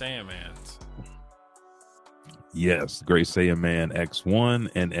Great Saiyamans. Yes, Great Saiyaman X1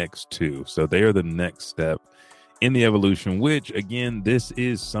 and X2. So they are the next step in the evolution, which, again, this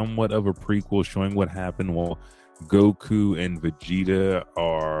is somewhat of a prequel showing what happened while Goku and Vegeta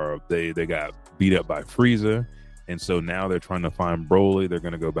they got beat up by Frieza. And so now they're trying to find Broly. They're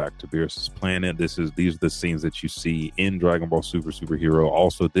going to go back to Beerus's planet. These are the scenes that you see in Dragon Ball Superhero.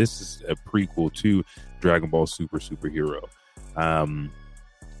 Also, this is a prequel to Dragon Ball Superhero.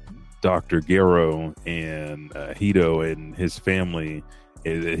 Dr. Gero and Hito and his family,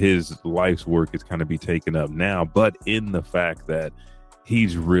 his life's work is kind of be taken up now, but in the fact that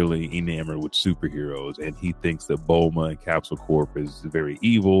he's really enamored with superheroes and he thinks that Bulma and Capsule Corp is very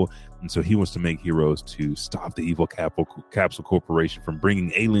evil, and so he wants to make heroes to stop the evil Capsule Corporation from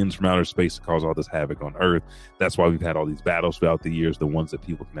bringing aliens from outer space to cause all this havoc on Earth. That's why we've had all these battles throughout the years, the ones that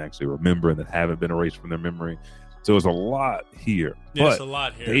people can actually remember and that haven't been erased from their memory. So it's a lot here. Yeah, but it's a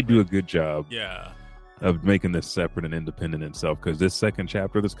lot here. they do a good job Yeah. of making this separate and independent itself, because this second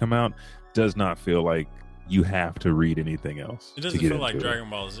chapter that's come out does not feel like you have to read anything else. It doesn't feel like Dragon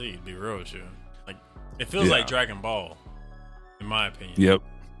Ball Z, to be real with you. Like, it feels like Dragon Ball, in my opinion. Yep.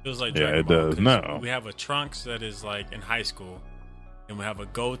 It feels like Dragon Ball. Does. No. We have a Trunks that is like in high school, and we have a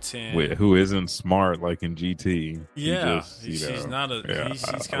Goten. Wait, who isn't smart like in GT. Yeah. He's not a... Yeah, he's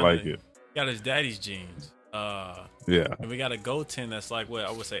I kind like of... it. Got his daddy's genes. Yeah. And we got a Goten that's like, what,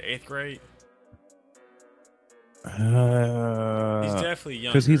 I would say 8th grade? He's definitely younger.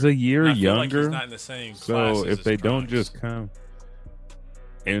 Because he's a year younger. Like he's not in the same so if they don't Trunks. just come,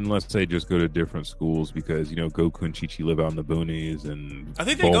 unless they just go to different schools, because Goku and Chi-Chi live out in the boonies, and I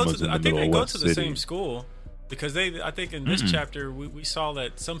think they go to Bulma's in I the think they middle go of to West the City. same school, because I think in this chapter we saw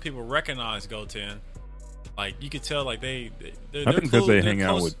that some people recognize Goten. Like, you could tell, like they're I think because they hang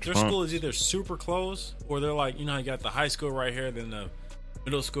out close. with Their Trunks. school is either super close, or they're like, you got the high school right here, then the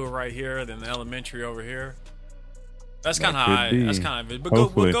middle school right here, then the elementary over here. That's kind of how be. that's kind of it. But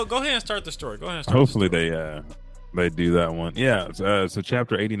Hopefully. go ahead and start the story. Go ahead and start Hopefully the story. they do that one. Yeah. So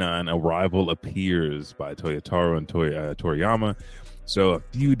chapter 89, Arrival Appears by Toyotaro and Toriyama. So a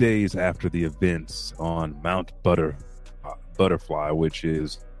few days after the events on Mount Butterfly, which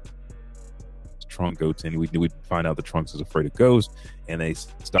is Trunk Goten, we find out the Trunks is afraid of ghosts, and they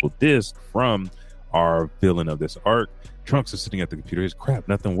stop a disc from our villain of this arc. Trunks is sitting at the computer. He's crap,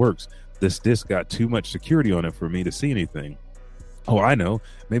 nothing works. This disc got too much security on it for me to see anything. Oh, I know.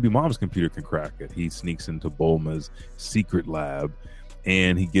 Maybe Mom's computer can crack it. He sneaks into Bulma's secret lab,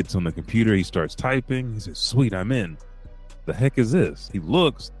 and he gets on the computer. He starts typing. He says, "Sweet, I'm in." The heck is this? He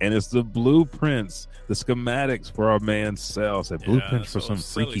looks, and it's the blueprints, the schematics for our man's cell. Said blueprints for some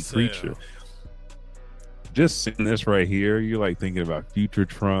freaky creature. Just seeing this right here, you're like thinking about future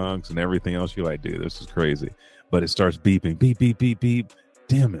Trunks and everything else. You're like, dude, this is crazy. But it starts beeping, beep, beep, beep, beep.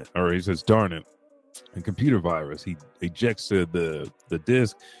 Damn it. Or he says, darn it. A computer virus. He ejects the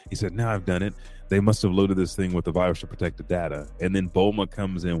disk. He said, now I've done it. They must have loaded this thing with the virus to protect the data. And then Bulma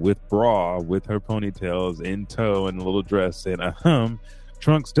comes in with bra, with her ponytails in tow and a little dress, saying,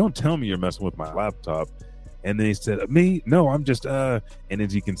 Trunks, don't tell me you're messing with my laptop. And then he said, me? No, I'm just, and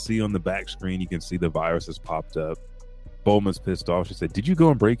as you can see on the back screen, you can see the virus has popped up. Bulma's pissed off. She said, did you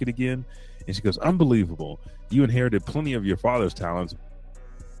go and break it again? And she goes, unbelievable. You inherited plenty of your father's talents,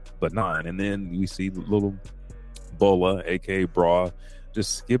 but none. And then we see little Bola, aka Bra,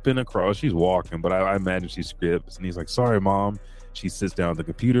 just skipping across. She's walking, but I imagine she skips. And he's like, sorry, Mom. She sits down at the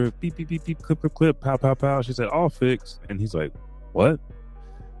computer. Beep, beep, beep, beep, clip, clip, clip, pow, pow, pow. She said, all fixed. And he's like, what?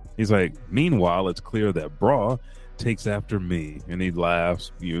 He's like, meanwhile, it's clear that Bra takes after me. And he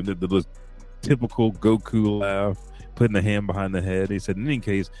laughs, the typical Goku laugh, putting the hand behind the head. He said, in any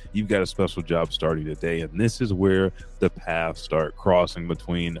case, you've got a special job starting today. And this is where the paths start crossing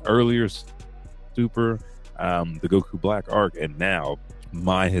between earlier Super, the Goku Black arc, and now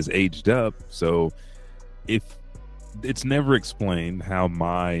Mai has aged up. So if it's never explained how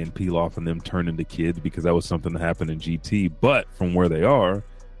Mai and Pilaf and them turned into kids, because that was something that happened in GT. But from where they are,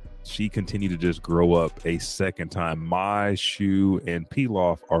 she continued to just grow up a second time. Mai, Shu, and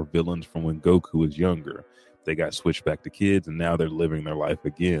Pilaf are villains from when Goku was younger. They got switched back to kids, and now they're living their life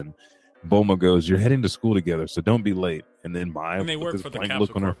again. Bulma goes, you're heading to school together, so don't be late. And then Mai, And they with work this for the blank Capsule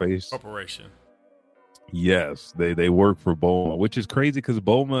look on her face. Corporation. Yes, they work for Bulma, which is crazy because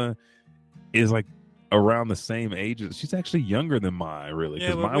Bulma is like around the same age. She's actually younger than Mai, really,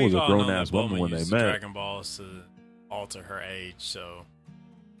 because Mai was a grown-ass woman when they met. Dragon Balls to alter her age, so...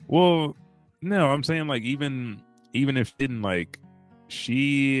 Well, no, I'm saying like even if she didn't, like,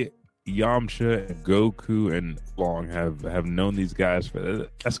 she, Yamcha, and Goku, and Long have known these guys for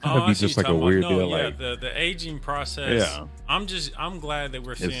that's gonna be just like a weird deal. Yeah, like the aging process. Yeah, I'm glad that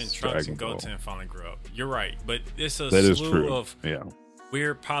we're seeing Trunks and Dragon Goten finally grow up. You're right, but it's a that slew of yeah.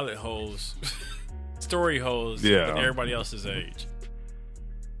 weird pilot holes, story holes with everybody else's age.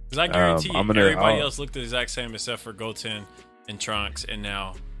 Because I guarantee everybody else looked the exact same except for Goten and Trunks, and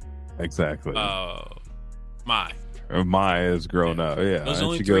now exactly. Mai is grown up. Yeah, those are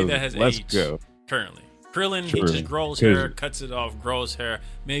only she three goes, that has let's aged go. Currently. Krillin, he just grows hair, cuts it off, grows hair,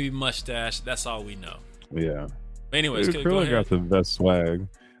 maybe mustache. That's all we know. Yeah. But anyways, Dude, go Krillin ahead. got the best swag.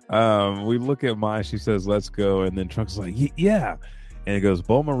 We look at Mai. She says, "Let's go," and then Trunks is like, "Yeah." And it goes,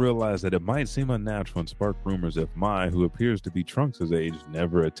 Bulma realized that it might seem unnatural and spark rumors if Mai, who appears to be Trunks' age,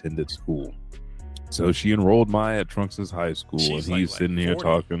 never attended school. So she enrolled Mai at Trunks' high school, She's and he's sitting here 40,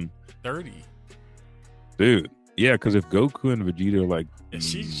 talking. 30. Dude, yeah, because if Goku and Vegeta are like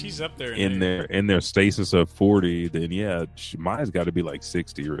she's up there in their stasis of 40, then yeah, Mai's got to be like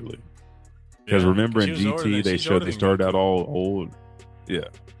 60, really. Because remember in she was older GT, than- they she's showed older they than started Goku. out all old. Yeah.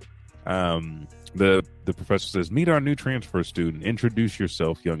 The professor says, "Meet our new transfer student. Introduce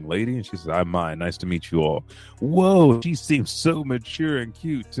yourself, young lady." And she says, "I'm Mai. Nice to meet you all." Whoa, she seems so mature and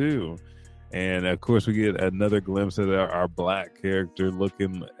cute too. And of course, we get another glimpse of our black character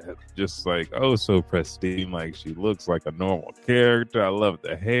looking just like so pristine. Like she looks like a normal character. I love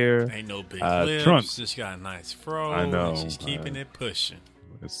the hair. Ain't no big lips. Trunks. Just got a nice fro. I know. And she's keeping it pushing.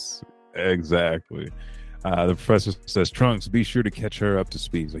 It's, exactly. The professor says, "Trunks, be sure to catch her up to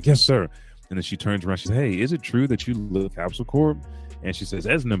speed." He's like, "Yes, sir." And then she turns around. She says, "Hey, is it true that you live at Capsule Corp?" And she says,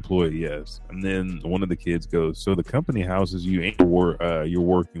 "As an employee, yes." And then one of the kids goes, "So the company houses you and you're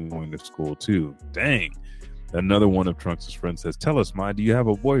working going to school too." Dang. Another one of Trunks' friends says, "Tell us, Mai, do you have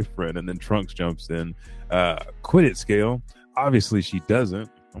a boyfriend?" And then Trunks jumps in, "Quit it, Scale. Obviously she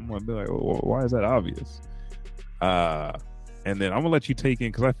doesn't." I'm going to be like, why is that obvious? And then I'm going to let you take in,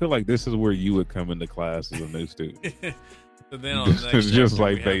 because I feel like this is where you would come into class as a new student. So then on the next It's just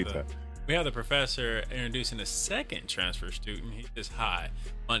chapter, like beta. we have the professor introducing a second transfer student. He says, "Hi,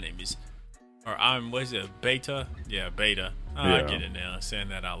 my name is," or Beta? Yeah, Beta. I Yeah. get it now, saying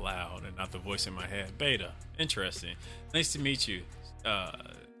that out loud and not the voice in my head. Beta. Interesting. Nice to meet you.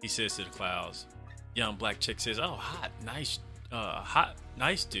 He says to the clouds. Young black chick says, "Oh, hot, nice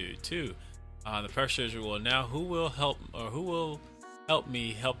dude too." The professor says, "Well, now who will help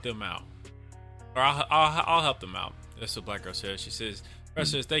me help them out? Or I'll help them out." That's what black girl says. She says,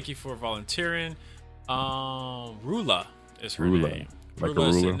 "Professor says, thank you for volunteering." Rula is her name. Like a Rula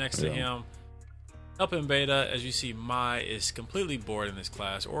is sitting ruler? next to Yeah. him, helping Beta. As you see, Mai is completely bored in this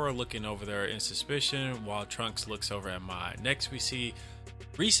class, or looking over there in suspicion, while Trunks looks over at Mai. Next, we see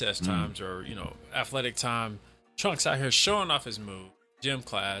recess times, or athletic time. Trunks out here showing off his move. Gym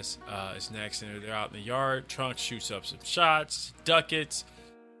class is next, and they're out in the yard. Trunks shoots up some shots, duckets.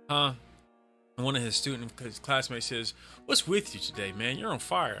 And one of his classmates says, "What's with you today, man? You're on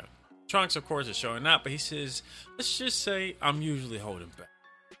fire." Trunks, of course, is showing up, but he says, "Let's just say I'm usually holding back."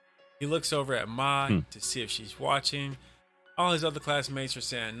 He looks over at Mai to see if she's watching. All his other classmates are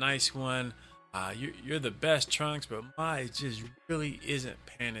saying, "Nice one. You're the best, Trunks," but Mai just really isn't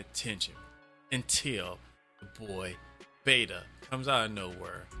paying attention until the boy Beta comes out of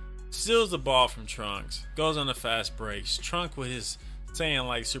nowhere, steals the ball from Trunks, goes on a fast break. Trunks, with his saying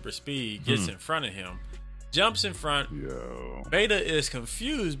like super speed, gets in front of him, jumps in front. Yo. Beta is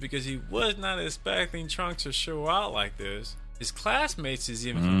confused because he was not expecting Trunks to show out like this. His classmates is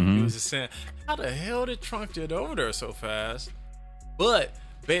even confused and saying, "How the hell did Trunks get over there so fast?" But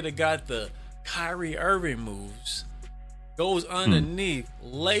Beta got the Kyrie Irving moves, goes underneath,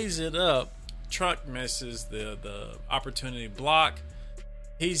 lays it up. Trunks misses the opportunity block.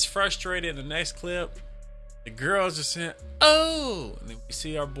 He's frustrated. In the next clip, the girls are saying, "Oh!" And then we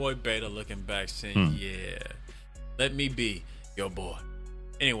see our boy Beta looking back saying, "Yeah, let me be your boy."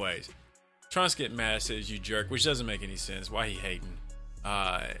 Anyways, Trunks get mad, says, "You jerk," which doesn't make any sense. Why he hating?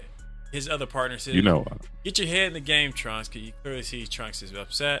 His other partner says, "Get your head in the game, Trunks," because you clearly see Trunks is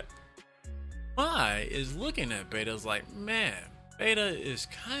upset. Mai is looking at Beta's like, "Man, Beta is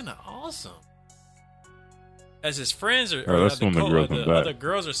kind of awesome." As his friends are, that's when the girls went back. other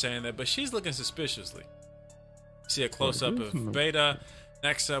girls are saying that, but she's looking suspiciously. See a close up of Beta.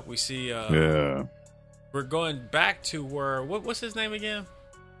 Next up, we see. Yeah. We're going back to where what's his name again?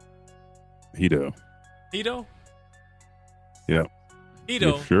 Hito. Hito. Yeah.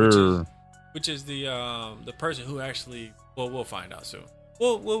 Hito. Yeah, sure. Which is the person who actually. Well, we'll find out soon.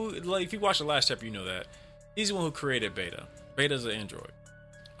 Well, like if you watch the last chapter, you know that he's the one who created Beta. Beta's an android.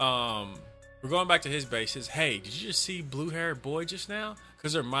 We're going back to his base. Says, "Hey, did you just see blue-haired boy just now?"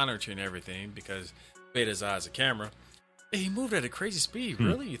 Because they're monitoring everything because Beta's eyes a camera. "Hey, he moved at a crazy speed.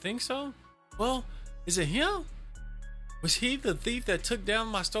 Really? You think so? Well, is it him? Was he the thief that took down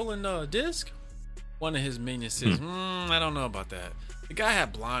my stolen disc?" One of his minions says, "I don't know about that. The guy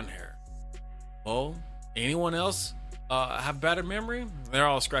had blonde hair." "Well, anyone else have better memory?" They're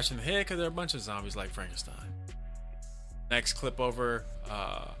all scratching their head because they're a bunch of zombies like Frankenstein. Next clip over,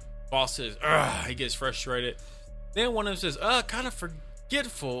 boss says, "Ugh," he gets frustrated. Then one of them says, "Kind of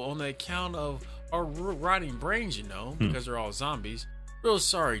forgetful on the account of our rotting brains, because they're all zombies. Real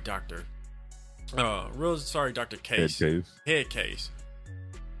sorry, Doctor. Real sorry, Dr. Case. Head Case.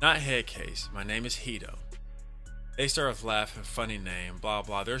 Not Head Case. My name is Hito." They start with laughing, funny name, blah,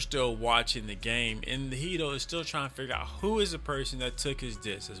 blah. They're still watching the game, and Hito is still trying to figure out who is the person that took his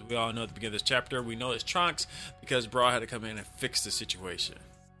disc. As we all know at the beginning of this chapter, we know it's Trunks because Brawl had to come in and fix the situation.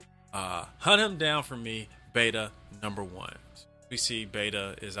 Hunt him down for me, Beta number 1. We see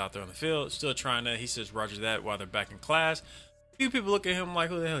Beta is out there on the field, still trying to. He says Roger that while they're back in class. Few people look at him like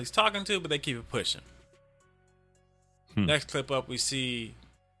who the hell he's talking to, but they keep it pushing. Next clip up, we see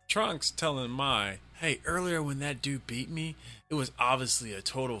Trunks telling Mai, hey, earlier when that dude beat me, it was obviously a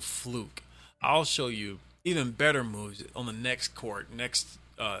total fluke. I'll show you even better moves on the next court, next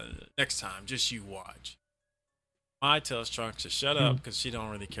time. Just you watch. Mai tells Trunks to shut up because she don't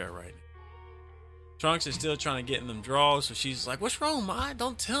really care right now. Trunks is still trying to get in them draws, so she's like, what's wrong, Mai?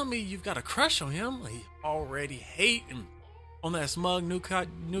 Don't tell me you've got a crush on him. He already hate him on that smug new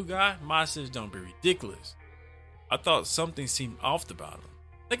guy. Mai says, don't be ridiculous. I thought something seemed off about him.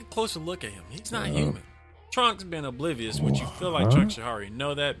 Take a closer look at him. He's not human. Trunks been oblivious, which you feel like Trunks should already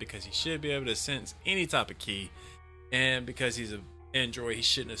know that because he should be able to sense any type of key. And because he's an android, he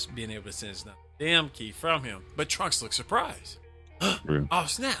shouldn't have been able to sense that damn key from him. But Trunks looks surprised. Oh,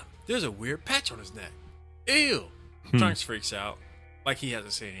 snap. There's a weird patch on his neck. Ew. Trunks freaks out like he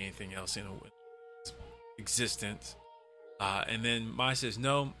hasn't seen anything else in his existence. And then Mai says,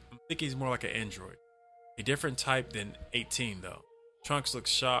 no, I think he's more like an android. A different type than 18, though. Trunks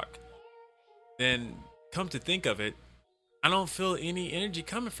looks shocked. Then, come to think of it, I don't feel any energy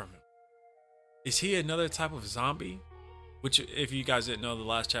coming from him. Is he another type of zombie? Which, if you guys didn't know, the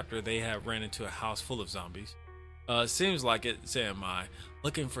last chapter, they have ran into a house full of zombies. Seems like it, saying Mai,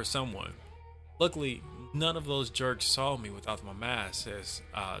 looking for someone. Luckily, none of those jerks saw me without my mask, says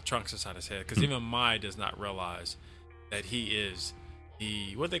Trunks inside his head. Because even Mai does not realize that he is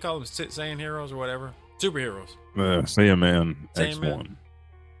the, what they call them, Saiyan heroes or whatever? Superheroes. Saiyan Man Saiyan X1. Man.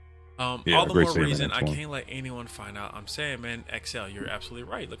 Yeah, all the great more Saiyan reason Man I X1. can't let anyone find out I'm Saiyan Man XL. You're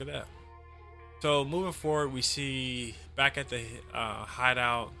absolutely right. Look at that. So moving forward, we see back at the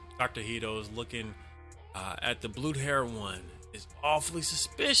hideout, Dr. Hito's looking at the blue hair one. Is awfully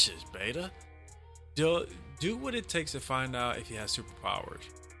suspicious, Beta. Do what it takes to find out if he has superpowers.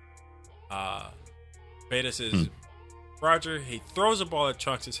 Beta says, Roger. He throws a ball at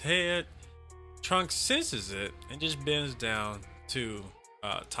Trunks' head. Trunks senses it and just bends down to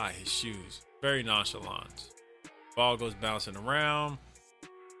tie his shoes. Very nonchalant. Ball goes bouncing around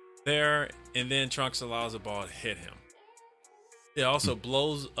there, and then Trunks allows the ball to hit him. It also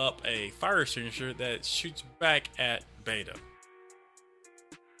blows up a fire extinguisher that shoots back at Beta.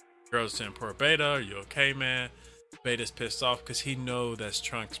 Girls saying, poor Beta, are you okay, man? Beta's pissed off because he knows that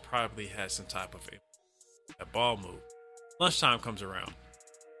Trunks probably has some type of a ball move. Lunchtime comes around.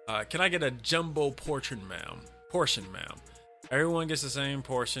 Can I get a jumbo portion, ma'am? Everyone gets the same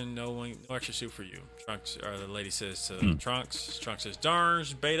portion. No extra soup for you. Trunks, or the lady says to Trunks. Trunks says,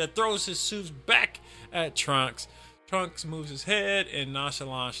 darns. Beta throws his soup back at Trunks. Trunks moves his head, and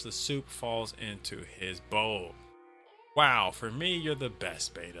nonchalantly the soup falls into his bowl. Wow, for me, you're the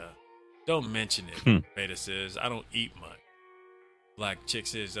best, Beta. Don't mention it, Beta says. I don't eat much. Black chick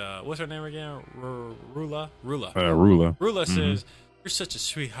says, what's her name again? Rula? Rula says, you're such a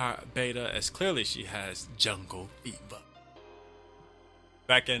sweetheart, Beta, as clearly she has jungle fever.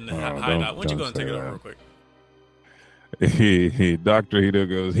 Back in the hideout. Why don't you go and take it over real quick? Dr. Hito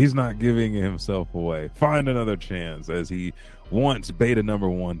goes, he's not giving himself away. Find another chance, as he wants Beta number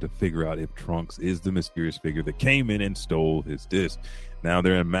one to figure out if Trunks is the mysterious figure that came in and stole his disc. Now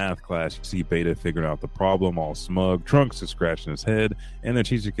they're in math class. You see Beta figuring out the problem, all smug. Trunks is scratching his head, and then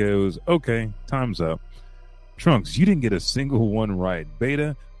Chichi goes, okay, time's up. Trunks, you didn't get a single one right.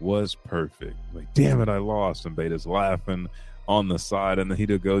 Beta was perfect. Like, damn it, I lost. And Beta's laughing on the side, and then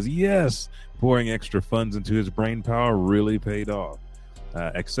Hito goes, yes, pouring extra funds into his brain power really paid off.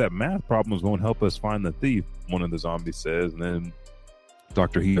 Except math problems won't help us find the thief, one of the zombies says. And then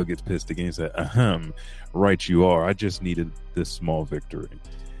Dr. Hito gets pissed again and said, right you are. I just needed this small victory.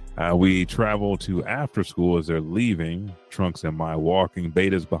 We travel to after school as they're leaving. Trunks and Mai walking.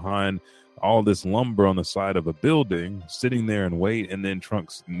 Beta's behind all this lumber on the side of a building, sitting there and wait. And then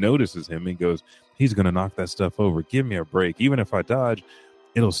Trunks notices him and goes, he's going to knock that stuff over. Give me a break. Even if I dodge,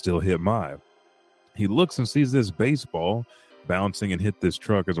 it'll still hit Mai. He looks and sees this baseball bouncing and hit this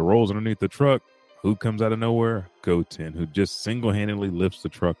truck. As it rolls underneath the truck, who comes out of nowhere? Goten, who just single-handedly lifts the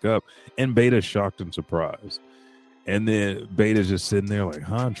truck up, and Beta's shocked and surprised. And then Beta's just sitting there like,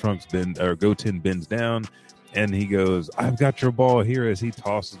 Goten bends down, and he goes, I've got your ball here, as he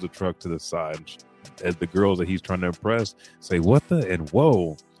tosses the truck to the side. As the girls that he's trying to impress say, what the? And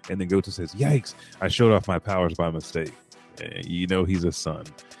whoa. And then Goten says, yikes, I showed off my powers by mistake. You know he's a son.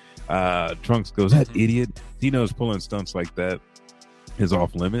 Trunks goes, that idiot. He knows pulling stunts like that is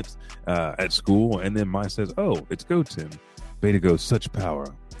off limits at school. And then Mai says, oh, it's Goten. Beta goes, such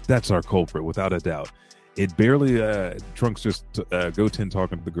power. That's our culprit, without a doubt. It barely, Trunks just, Goten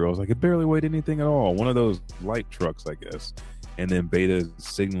talking to the girls, like it barely weighed anything at all. One of those light trucks, I guess. And then Beta is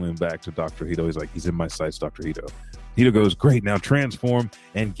signaling back to Dr. Hito. He's like, he's in my sights, Dr. Hito. Hito goes, great, now transform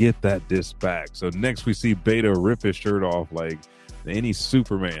and get that disc back. So next we see Beta rip his shirt off like any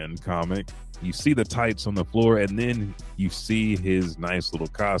Superman comic. You see the tights on the floor, and then you see his nice little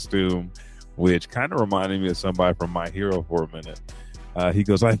costume, which kind of reminded me of somebody from My Hero for a minute. He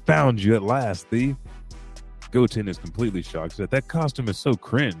goes, I found you at last, thief. Goten is completely shocked. He said, that costume is so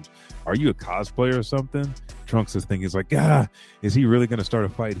cringe. Are you a cosplayer or something? Trunks is thinking, he's like, is he really going to start a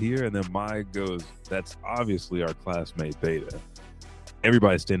fight here? And then Mai goes, that's obviously our classmate Beta.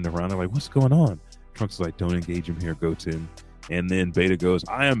 Everybody's standing around. They're like, what's going on? Trunks is like, don't engage him here, Goten. And then Beta goes,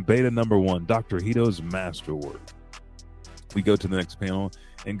 I am Beta number 1, Dr. Hito's masterwork. We go to the next panel,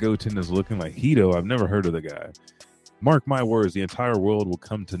 and Goten is looking like, Hito, I've never heard of the guy. Mark my words, the entire world will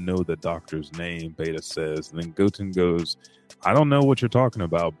come to know the doctor's name, Beta says. And then Goten goes, I don't know what you're talking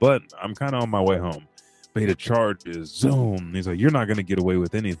about, but I'm kind of on my way home. Beta charges, zoom. He's like, you're not going to get away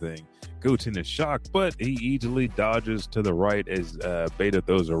with anything. Goten is shocked, but he easily dodges to the right as Beta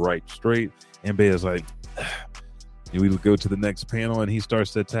throws a right straight. And Beta's like, we go to the next panel, and he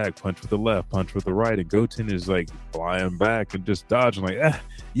starts to attack. Punch with the left, punch with the right. And Goten is like flying back and just dodging like,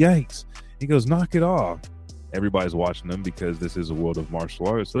 yikes. He goes, knock it off. Everybody's watching them because this is a world of martial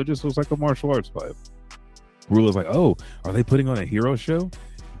arts. So it just looks like a martial arts fight. Ruler's like, oh, are they putting on a hero show?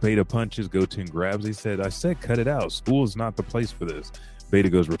 Beta punches, Goten grabs. He said, I said, cut it out. School is not the place for this. Beta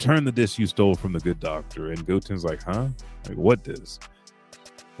goes, return the disc you stole from the good doctor. And Goten's like, huh? Like, what disc?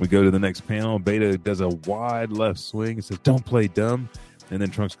 We go to the next panel. Beta does a wide left swing. He says, don't play dumb. And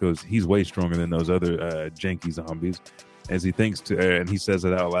then Trunks goes, he's way stronger than those other janky zombies. As he thinks to, and he says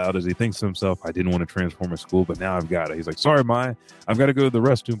it out loud, as he thinks to himself, I didn't want to transform at school, but now I've got it. He's like, sorry, Mai, I've got to go to the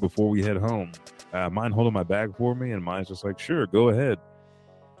restroom before we head home. Mind holding my bag for me? And Mai's just like, sure, go ahead.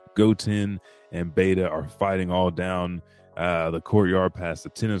 Goten and Beta are fighting all down the courtyard past the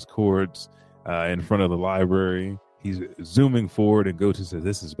tennis courts in front of the library. He's zooming forward, and Goten says,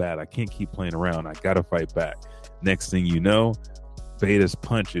 this is bad. I can't keep playing around. I got to fight back. Next thing you know, Beta's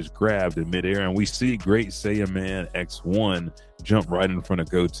punch is grabbed in midair, and we see Great Saiyan Man X1 jump right in front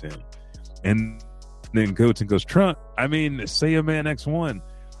of Goten. And then Goten goes, Saiyan Man X1.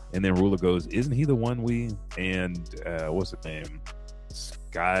 And then Ruler goes, isn't he the one and what's his name?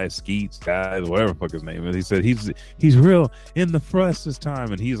 Skeets, whatever the fuck his name is. He said he's real in the flesh this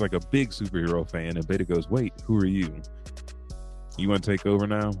time, and he's like a big superhero fan. And Beta goes, wait, who are you? You want to take over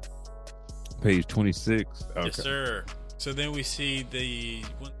now? Page 26. Okay. Yes, sir. So then we see the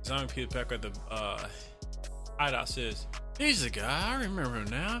zombie Peter Pecker at the hideout says, he's the guy, I remember him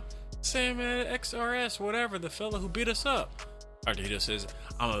now. Sam XRS, whatever, the fella who beat us up. Ardito says,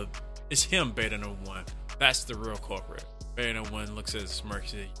 it's him, Beta number 1. That's the real culprit. Beta number 1 looks at the smirk and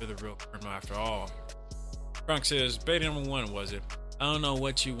says, you're the real criminal after all. Trunks says, Beta number 1 was it? I don't know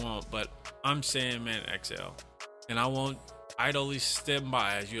what you want, but I'm Saiyan Man XL. And I won't idly stand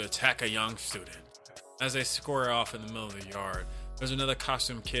by as you attack a young student. As they square off in the middle of the yard, there's another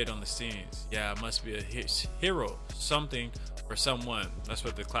costume kid on the scenes. Yeah, it must be a hero, something, or someone. That's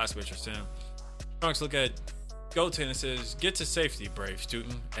what the classmates are saying. Trunks look at Goten and says, get to safety, brave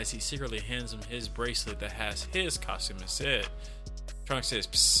student, as he secretly hands him his bracelet that has his costume instead. Trunks says,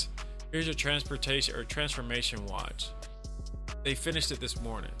 psst, here's your transformation watch. They finished it this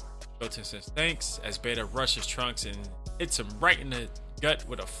morning. Goten says, thanks, as Beta rushes Trunks and hits him right in the gut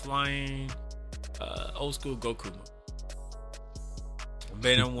with a flying old school Goku move.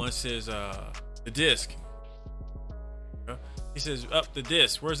 Beta 1 says, the disc. He says, up the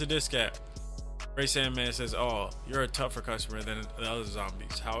disc. Where's the disc at? Great Sandman says, oh, you're a tougher customer than the other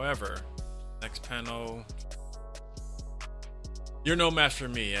zombies. However, next panel, you're no match for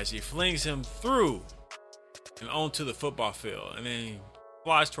me, as he flings him through and onto the football field, and then he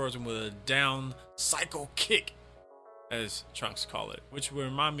flies towards him with a down psycho kick, as Trunks call it, which would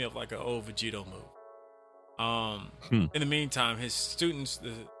remind me of like an old Vegito move. In the meantime, his students,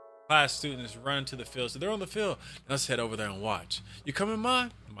 the class students, run to the field. So they're on the field. Let's head over there and watch. You coming, Mai?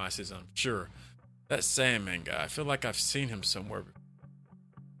 Mai says, I'm sure. That Sandman guy, I feel like I've seen him somewhere.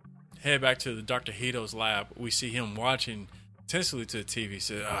 Head back to the Dr. Hito's lab. We see him watching intensely to the TV.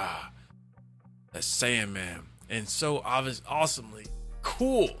 Says, that Sandman. And so awesomely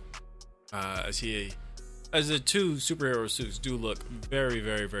cool. As the two superhero suits do look very,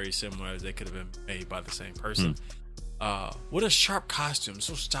 very, very similar, as they could have been made by the same person. What a sharp costume,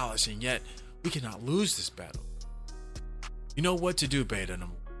 so stylish, and yet we cannot lose this battle. You know what to do, Beta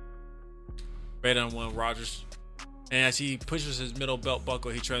number 1. Beta number 1, Rogers. And as he pushes his middle belt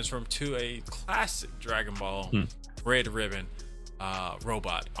buckle, he transforms to a classic Dragon Ball Red Ribbon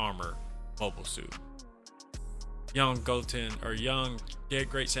robot armor mobile suit. young Goten or young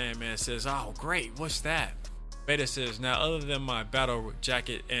Great Saiyaman says, "Oh, great, what's that?" Beta says, "Now, other than my battle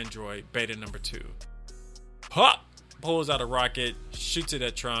jacket android, Beta number 2. Pop! Pulls out a rocket, shoots it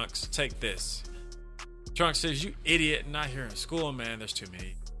at Trunks. Take this. Trunks says, "You idiot, not here in school, man. There's too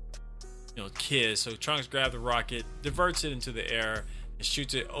many, kids." So Trunks grabs the rocket, diverts it into the air, and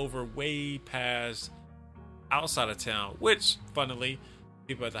shoots it over way past outside of town, which, funnily,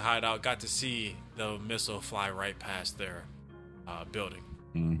 people at the hideout got to see the missile fly right past their building.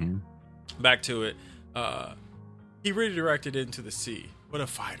 Mm-hmm. Back to it. He redirected it into the sea. What a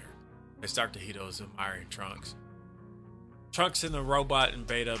fighter. As Dr. Hito's admiring Trunks. Trunks and the robot and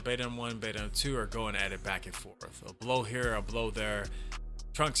Beta 1, Beta 2 are going at it back and forth. A blow here, a blow there.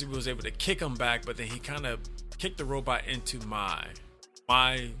 Trunks was able to kick him back, but then he kind of kicked the robot into Mai.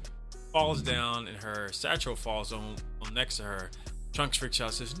 Mai falls down and her satchel falls on next to her. Trunks freaks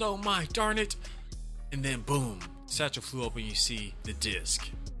out, says, "No, Mai, darn it." And then boom, satchel flew open, you see the disc.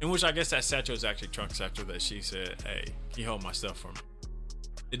 In which I guess that satchel is actually Trunks' satchel that she said, "Hey, can you hold my stuff for me?"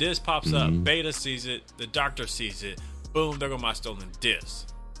 The disc pops up, Beta sees it, the doctor sees it. Boom, there go my stolen disc.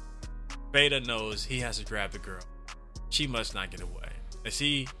 Beta knows he has to grab the girl. She must not get away. As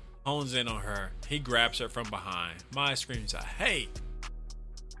he hones in on her, he grabs her from behind. Mai screams out, "Hey!"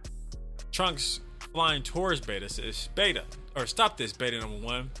 Trunks flying towards Beta says, "Stop this, Beta number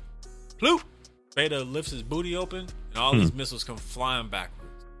 1. Ploop! Beta lifts his booty open and all these missiles come flying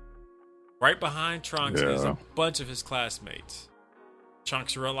backwards. Right behind Trunks is a bunch of his classmates.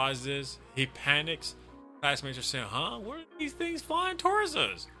 Trunks realizes this. He panics. Classmates are saying, "Huh? Where are these things flying towards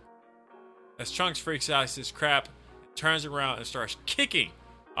us?" As Trunks freaks out, he says, "Crap," turns around and starts kicking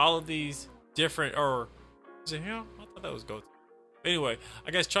all of these different, or is it him? I thought that was Goten. Anyway,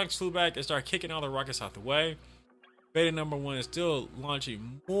 I guess Trunks flew back and started kicking all the rockets out the way. Beta number 1 is still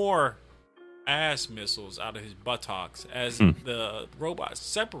launching more ass missiles out of his buttocks as the robot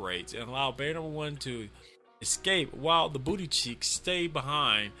separates and allow Beta number 1 to escape while the booty cheeks stay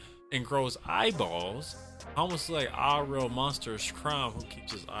behind and grows eyeballs, almost like our real monster's crown who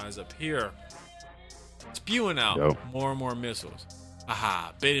keeps his eyes up here, spewing out more and more missiles.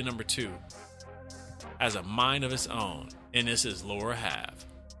 Aha, Beta number 2 has a mind of its own, and this is lower half.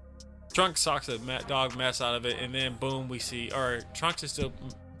 Trunks socks a dog mess out of it, and then boom, we see, Trunks is still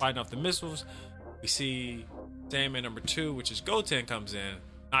fighting off the missiles. We see Sandman number 2, which is Goten, comes in,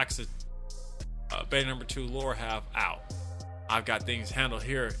 knocks the Beta number 2 lower half out. "I've got things handled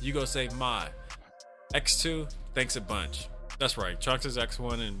here. You go save Mai." X2, thanks a bunch. That's right. Trunks is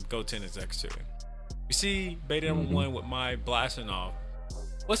X1 and Goten is X2. We see Beta number 1 with Mai blasting off.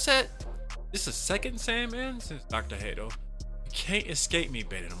 What's that? This is the second Sandman since Dr. Hito. You can't escape me,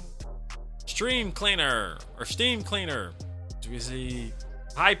 Beta number 1. Steam cleaner. We see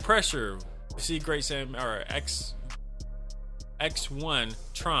high pressure. We see Great Sandman or X1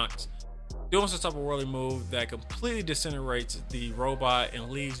 Trunks doing some type of whirly move that completely disintegrates the robot and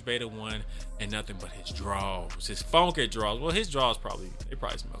leaves Beta 1 and nothing but his draws, his funky draws. Well, his draws probably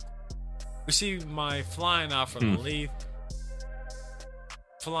smell. We see Mai flying out from the leaf.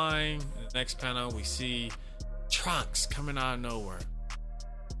 Flying. In the next panel, we see Trunks coming out of nowhere.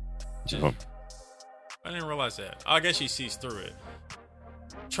 I didn't realize that. I guess she sees through it.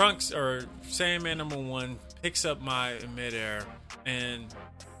 Trunks, or Sandman number 1, picks up Mai in midair, and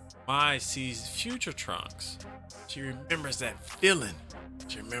Mai sees future Trunks. She remembers that feeling.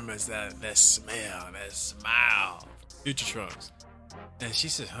 She remembers that smell, that smile. Future Trunks. And she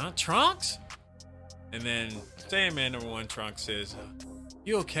says, "Huh, Trunks?" And then Sandman number 1 Trunks says,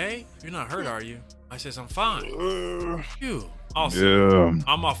 "You okay? You're not hurt, are you?" I says, "I'm fine." Phew. Awesome. Yeah.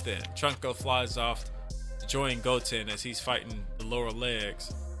 I'm off then. Trunks flies off to join Goten as he's fighting the lower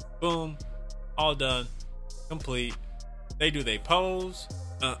legs. Boom. All done. Complete. They do they pose.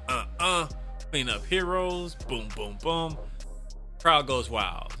 Clean up heroes. Boom, boom, boom. Crowd goes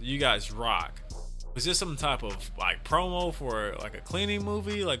wild. You guys rock. Was this some type of like promo for like a cleaning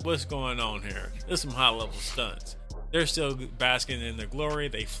movie? Like, what's going on here? There's some high level stunts. They're still basking in their glory.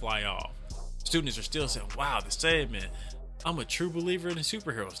 They fly off. Students are still saying, "Wow, the Sandman. I'm a true believer in the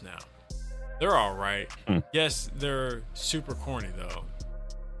superheroes now." They're all right. Yes, they're super corny though.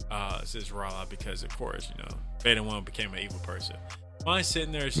 Says Rala, because of course, Beta 1 became an evil person. Mine's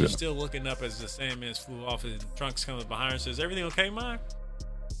sitting there, she's still looking up as the Sandman flew off and Trunks comes behind her and says, "Everything okay, Mine?"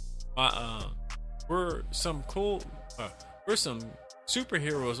 We're some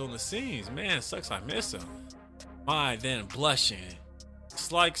superheroes on the scenes. Man, it sucks I miss them. Mai then blushing.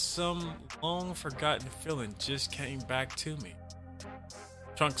 It's like some long forgotten feeling just came back to me.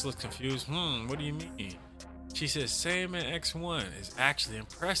 Trunks looks confused. What do you mean? She says, "Sandman X1 is actually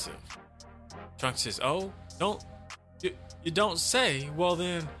impressive." Trunks says, "Oh, don't You don't say, well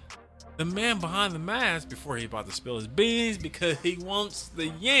then, the man behind the mask, before he about to spill his beans because he wants the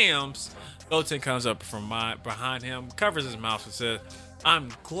yams, Goten comes up from behind him, covers his mouth and says, I'm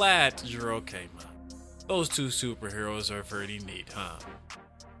glad you're okay, man. Those two superheroes are pretty neat,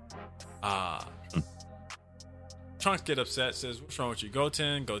 huh? Trunks get upset, says, what's wrong with you,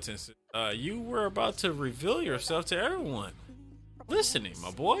 Goten? Goten says, you were about to reveal yourself to everyone. Listening,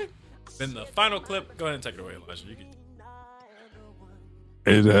 my boy. Then the final clip, go ahead and take it away, Elijah. You can.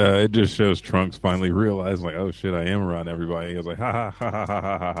 It just shows Trunks finally realizing, like, oh shit, I am around everybody. He was like, ha ha ha ha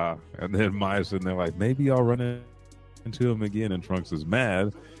ha ha ha. And then Maya's sitting there like, maybe I'll run into him again. And Trunks is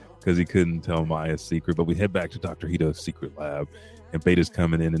mad because he couldn't tell Maya's secret. But we head back to Dr. Hito's secret lab, and Beta's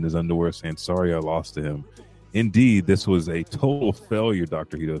coming in his underwear saying, sorry, I lost to him. Indeed, this was a total failure,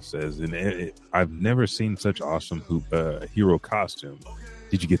 Dr. Hito says. And I've never seen such awesome hero costume.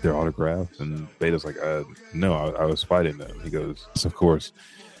 Did you get their autographs? And Beta's like, no, I was fighting them. He goes, of course.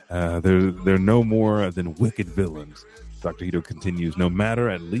 They're no more than wicked villains. Dr. Hito continues, no matter,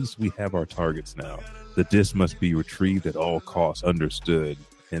 at least we have our targets now. The disc must be retrieved at all costs, understood.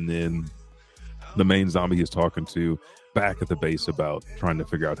 And then the main zombie he's talking to back at the base about trying to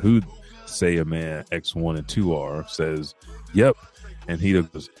figure out who Saiyaman X1 and 2 are, says, yep. And Hito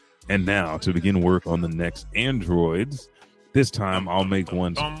goes, and now to begin work on the next androids. This time, I'll make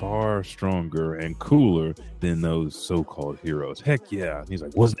ones far stronger and cooler than those so-called heroes. Heck yeah. And he's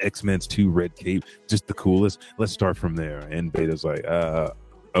like, wasn't X-Men's 2 Red Cape just the coolest? Let's start from there. And Beta's like,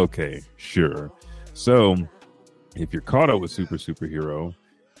 okay, sure. So, if you're caught up with Superhero,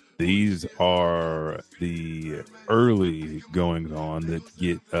 these are the early goings-on that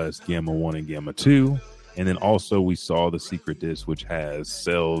get us Gamma 1 and Gamma 2. And then also we saw the secret disc, which has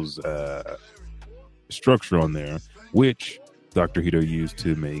Cell's structure on there, which Dr. Hito used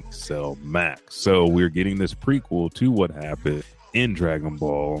to make Cell Max. So we're getting this prequel to what happened in Dragon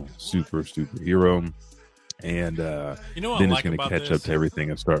Ball Superhero. And then it's going to catch up to everything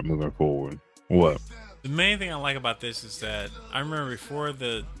and start moving forward. What? The main thing I like about this is that I remember before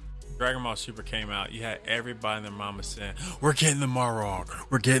the Dragon Ball Super came out, you had everybody and their mama saying, we're getting the Marog.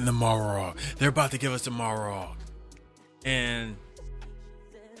 We're getting the Marog. They're about to give us the Marog. And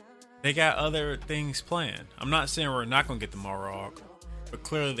they got other things planned. I'm not saying we're not going to get the Marog, but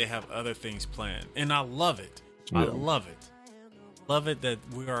clearly they have other things planned. And I love it. Yeah. I love it. Love it that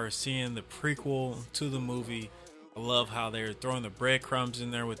we are seeing the prequel to the movie. I love how they're throwing the breadcrumbs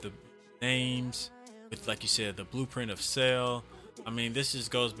in there with the names, with, like you said, the blueprint of Cell. I mean, this just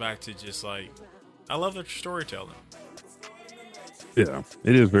goes back to just like, I love the storytelling. Yeah,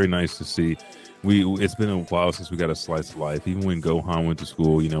 it is very nice to see. It's been a while since we got a slice of life. Even when Gohan went to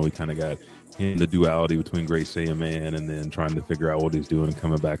school, we kind of got in the duality between Great Saiyaman and then trying to figure out what he's doing and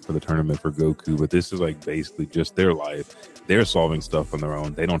coming back for the tournament for Goku. But this is like basically just their life. They're solving stuff on their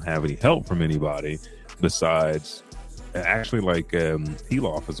own. They don't have any help from anybody besides, actually, like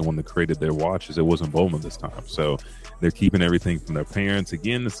Pilaf is the one that created their watches. It wasn't Bulma this time. So they're keeping everything from their parents.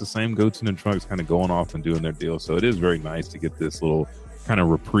 Again, it's the same Goten and Trunks kind of going off and doing their deal. So it is very nice to get this little kind of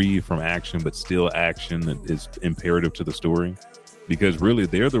reprieve from action, but still action that is imperative to the story, because really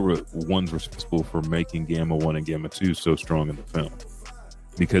they're the ones responsible for making Gamma 1 and Gamma 2 so strong in the film,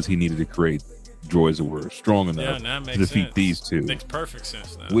 because he needed to create droids that were strong enough to defeat these two. Makes perfect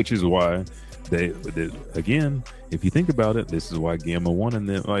sense now. Which is why they again, if you think about it, this is why Gamma 1 and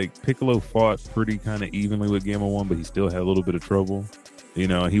then like Piccolo fought pretty kind of evenly with Gamma 1, but he still had a little bit of trouble.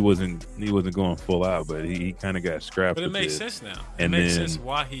 He wasn't going full out, but he kind of got scrapped. But it makes sense now. It makes sense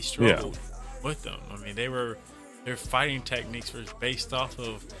why he struggled with them. I mean, their fighting techniques were based off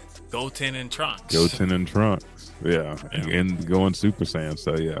of Goten and Trunks. Yeah. And going Super Saiyan.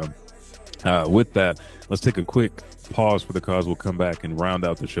 So yeah. With that, let's take a quick pause for the cause. We'll come back and round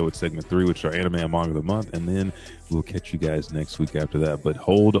out the show with segment 3, which is our anime and manga of the month, and then we'll catch you guys next week after that. But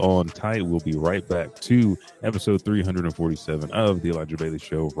hold on tight. We'll be right back to episode 347 of the Elijah Bailey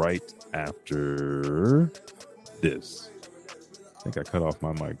Show right after this. I think I cut off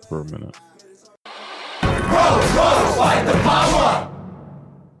my mic for a minute. Fight the power!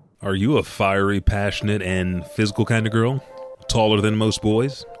 Are you a fiery, passionate, and physical kind of girl? Taller than most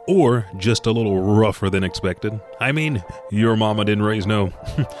boys? Or just a little rougher than expected? I mean, your mama didn't raise no.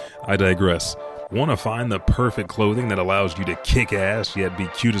 I digress. Want to find the perfect clothing that allows you to kick ass yet be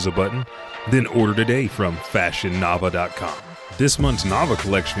cute as a button? Then order today from FashionNava.com. This month's Nava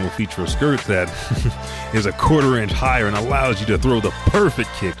collection will feature a skirt that is a 1/4 inch higher and allows you to throw the perfect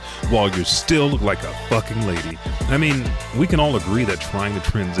kick while you still look like a fucking lady. I mean, we can all agree that trying to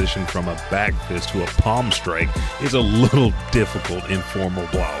transition from a back fist to a palm strike is a little difficult in formal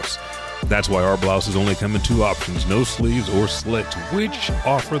blouse. That's why our blouses only come in 2 options, no sleeves or slits, which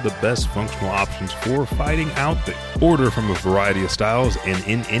offer the best functional options for fighting out there. Order from a variety of styles and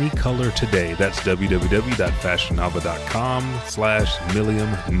in any color today. That's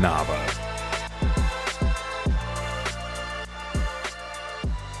www.fashionnava.com/MilliumNava.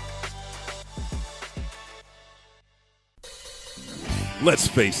 Let's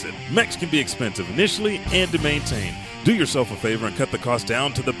face it, mechs can be expensive initially and to maintain. Do yourself a favor and cut the cost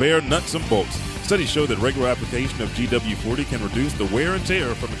down to the bare nuts and bolts. Studies show that regular application of GW40 can reduce the wear and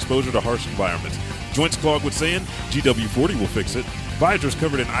tear from exposure to harsh environments. Joints clogged with sand? GW40 will fix it. Visors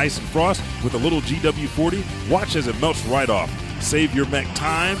covered in ice and frost? With a little GW40, watch as it melts right off. Save your mech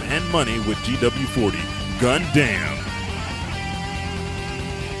time and money with GW40. Gundam.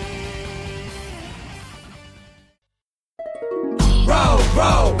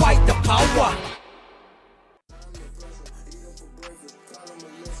 Row, fight the power.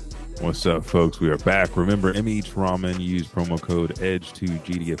 What's up, folks? We are back. Remember, Each Ramen. Use promo code EDGE2G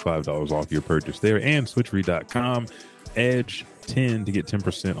to get $5 off your purchase there, and switchery.com EDGE10 to get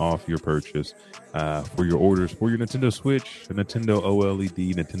 10% off your purchase for your orders for your Nintendo Switch, Nintendo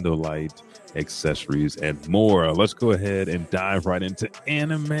OLED, Nintendo Lite, accessories, and more. Let's go ahead and dive right into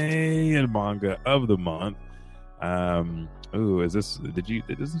anime and manga of the month. Is this a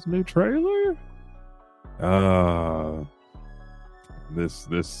new trailer? This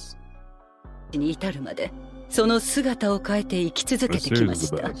に至るまでその姿を変えて生き続けてきま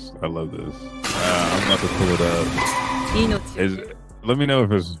した。 I love this. I'm about to pull it up. Let me know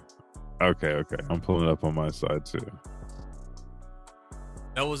if it's okay. I'm pulling it up on my side too.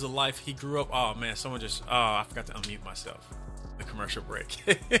 That was the life he grew up. Oh man, someone just I forgot to unmute myself. The commercial break.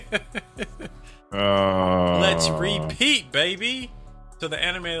 Let's repeat, baby. So the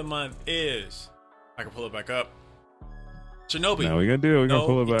anime of the month is, I can pull it back up, Shinobi. Now we're gonna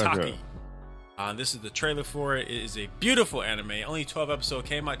pull it back Itaki. up. This is the trailer for it. It is a beautiful anime. Only 12 episodes.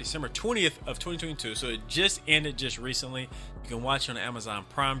 Came out December 20th of 2022. So it just ended just recently. You can watch it on Amazon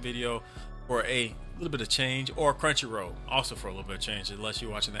Prime Video for a little bit of change, or Crunchyroll also for a little bit of change, unless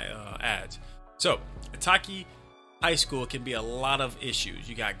you're watching that ads. So Itaki High School can be a lot of issues.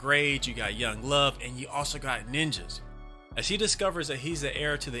 You got grades, you got young love, and you also got ninjas. As he discovers that he's the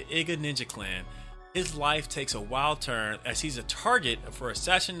heir to the Iga Ninja clan, his life takes a wild turn as he's a target for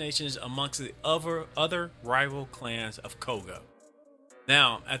assassinations amongst the other rival clans of Koga.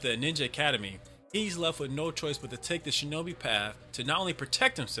 Now, at the Ninja Academy, he's left with no choice but to take the shinobi path to not only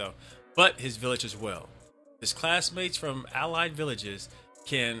protect himself, but his village as well. His classmates from allied villages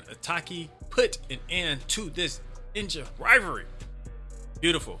can Itaki put an end to this ninja rivalry.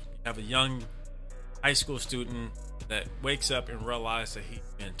 Beautiful. You have a young high school student that wakes up and realizes that he's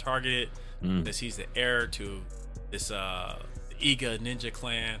been targeted, that he's the heir to this Iga Ninja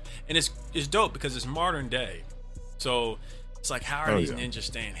clan. And it's dope because it's modern day. So it's like, how are these ninjas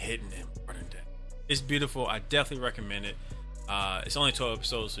staying hidden in modern day? It's beautiful. I definitely recommend it. It's only 12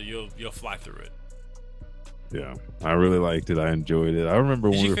 episodes, so you'll fly through it. Yeah, I really liked it. I enjoyed it. I remember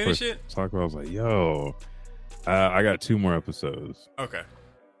when we were first talking about it, I was like, yo, I got 2 more episodes. Okay.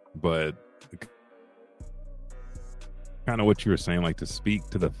 But kind of what you were saying, like to speak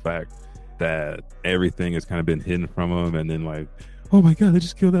to the fact that everything has kind of been hidden from them, and then like, oh my god, they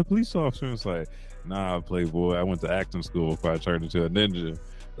just killed that police officer. And it's like, nah, Playboy, I went to acting school before I turned into a ninja.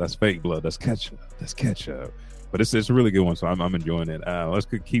 That's fake blood. That's ketchup. But it's a really good one, so I'm enjoying it. Let's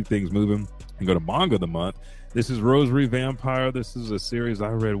keep things moving and go to manga of the month. This is Rosary Vampire. This is a series I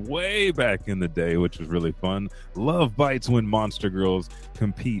read way back in the day, which was really fun. Love bites when monster girls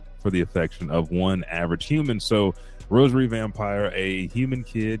compete for the affection of one average human. So Rosary Vampire, a human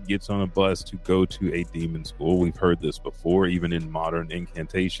kid gets on a bus to go to a demon school. We've heard this before, even in modern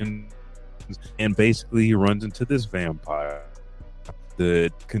incantation. And basically he runs into this vampire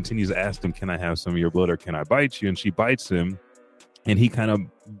that continues to ask him, can I have some of your blood or can I bite you? And she bites him, and he kind of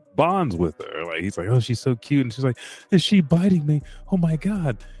bonds with her. Like, he's like, oh, she's so cute. And she's like, is she biting me? Oh my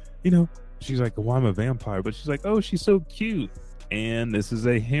God. She's like, well, I'm a vampire. But she's like, oh, she's so cute. And this is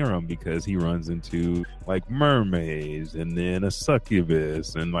a harem because he runs into like mermaids and then a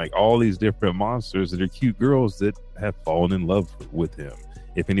succubus and like all these different monsters that are cute girls that have fallen in love with him.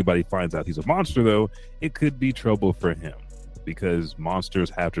 If anybody finds out he's a monster, though, it could be trouble for him because monsters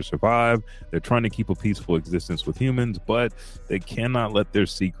have to survive. They're trying to keep a peaceful existence with humans, but they cannot let their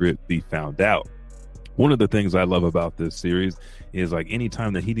secret be found out. One of the things I love about this series is like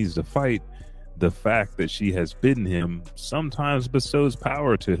anytime that he needs to fight, the fact that she has bitten him sometimes bestows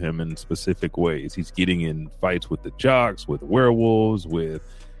power to him in specific ways. He's getting in fights with the jocks, with werewolves, with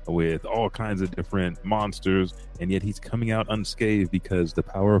with all kinds of different monsters, and yet he's coming out unscathed because the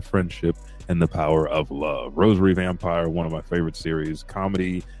power of friendship and the power of love. Rosary Vampire, one of my favorite series,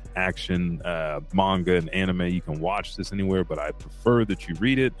 comedy, action, manga, and anime. You can watch this anywhere, but I prefer that you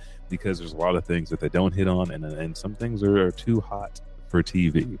read it because there's a lot of things that they don't hit on, and some things are too hot for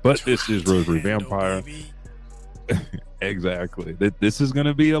TV. But this is Rosary Vampire. Exactly. This is going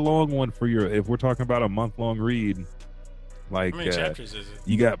to be a long one for your, if we're talking about a month-long read, like, how many chapters is it?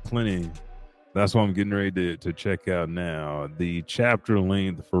 You got plenty. That's what I'm getting ready to check out now. The chapter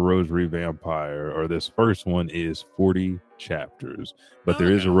length for Rosary Vampire, or this first one, is 40 chapters. But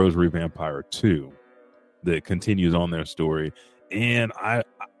there is a Rosary Vampire 2 that continues on their story. And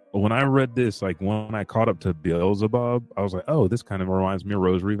when I read this, like when I caught up to Beelzebub, I was like, oh, this kind of reminds me of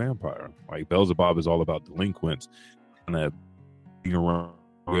Rosary Vampire. Like Beelzebub is all about delinquents and that being around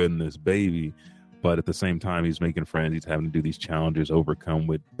good and this baby. But at the same time, he's making friends. He's having to do these challenges, overcome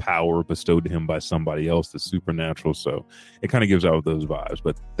with power bestowed to him by somebody else, the supernatural. So it kind of gives out those vibes.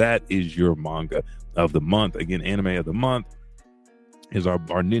 But that is your manga of the month. Again, anime of the month is our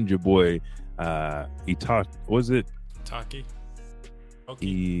ninja boy, Itaki. Was it? Itaki?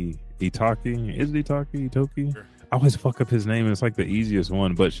 Itaki? Is it Itaki? Itoki? Sure. I always fuck up his name. It's like the easiest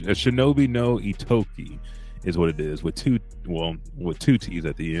one. But Shinobi no Itoki is what it is, with two T's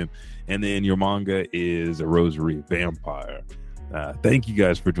at the end. And then your manga is a Rosary Vampire. Thank you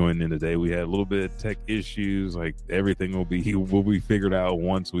guys for joining in today. We had a little bit of tech issues. Like everything will be figured out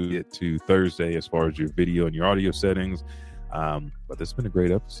once we get to Thursday as far as your video and your audio settings. But this has been a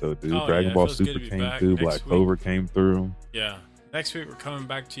great episode, dude. Dragon Ball Super came through. Black Clover came through. Yeah. Next week, we're coming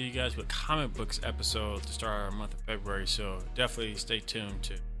back to you guys with comic books episode to start our month of February. So definitely stay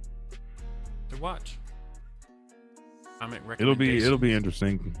tuned to watch. It'll be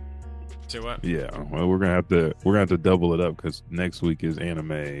interesting. Say what? Yeah, well, we're gonna have to double it up because next week is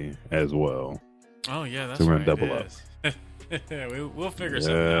anime as well. Oh yeah, that's so we're right. gonna double up. We'll figure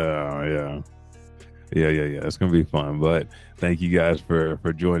something out. Yeah. It's gonna be fun. But thank you guys for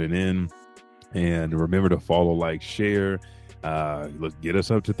joining in, and remember to follow, like, share. Let's get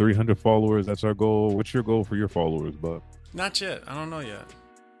us up to 300 followers. That's our goal. What's your goal for your followers, Buck? Not yet. I don't know yet.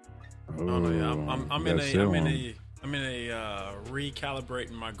 I'm in a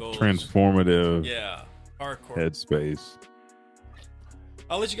recalibrating my goals. Transformative. Yeah. Hardcore. Headspace.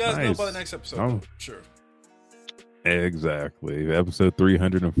 I'll let you guys know about the next episode. Sure. Exactly. Episode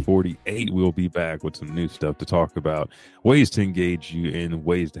 348. We'll be back with some new stuff to talk about. Ways to engage you and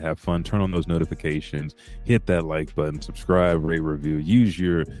ways to have fun. Turn on those notifications. Hit that like button. Subscribe, rate, review. Use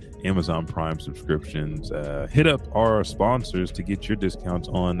your Amazon Prime subscriptions. Hit up our sponsors to get your discounts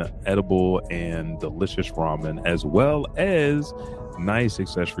on edible and delicious ramen, as well as nice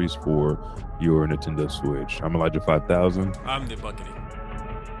accessories for your Nintendo Switch. I'm Elijah 5000. I'm the Buckety.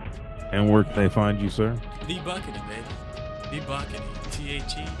 And where can they find you, sir? The Buckety, baby. The Buckety.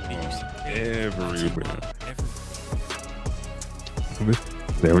 Everywhere.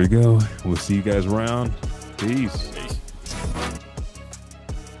 There we go. We'll see you guys around. Peace.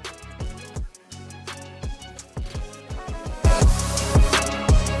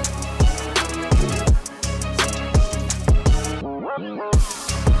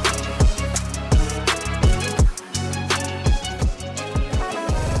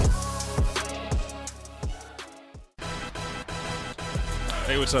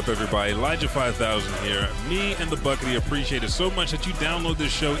 Hey, what's up, everybody? Elijah 5000 here. Me and the Buckety appreciate it so much that you download this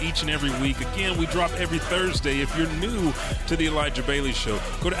show each and every week. Again, we drop every Thursday. If you're new to the Elijah Bailey Show,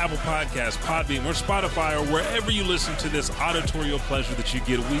 go to Apple Podcasts, Podbean, or Spotify, or wherever you listen to this auditorial pleasure that you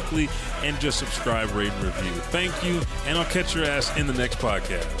get weekly, and just subscribe, rate, and review. Thank you, and I'll catch your ass in the next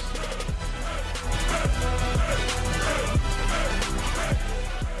podcast.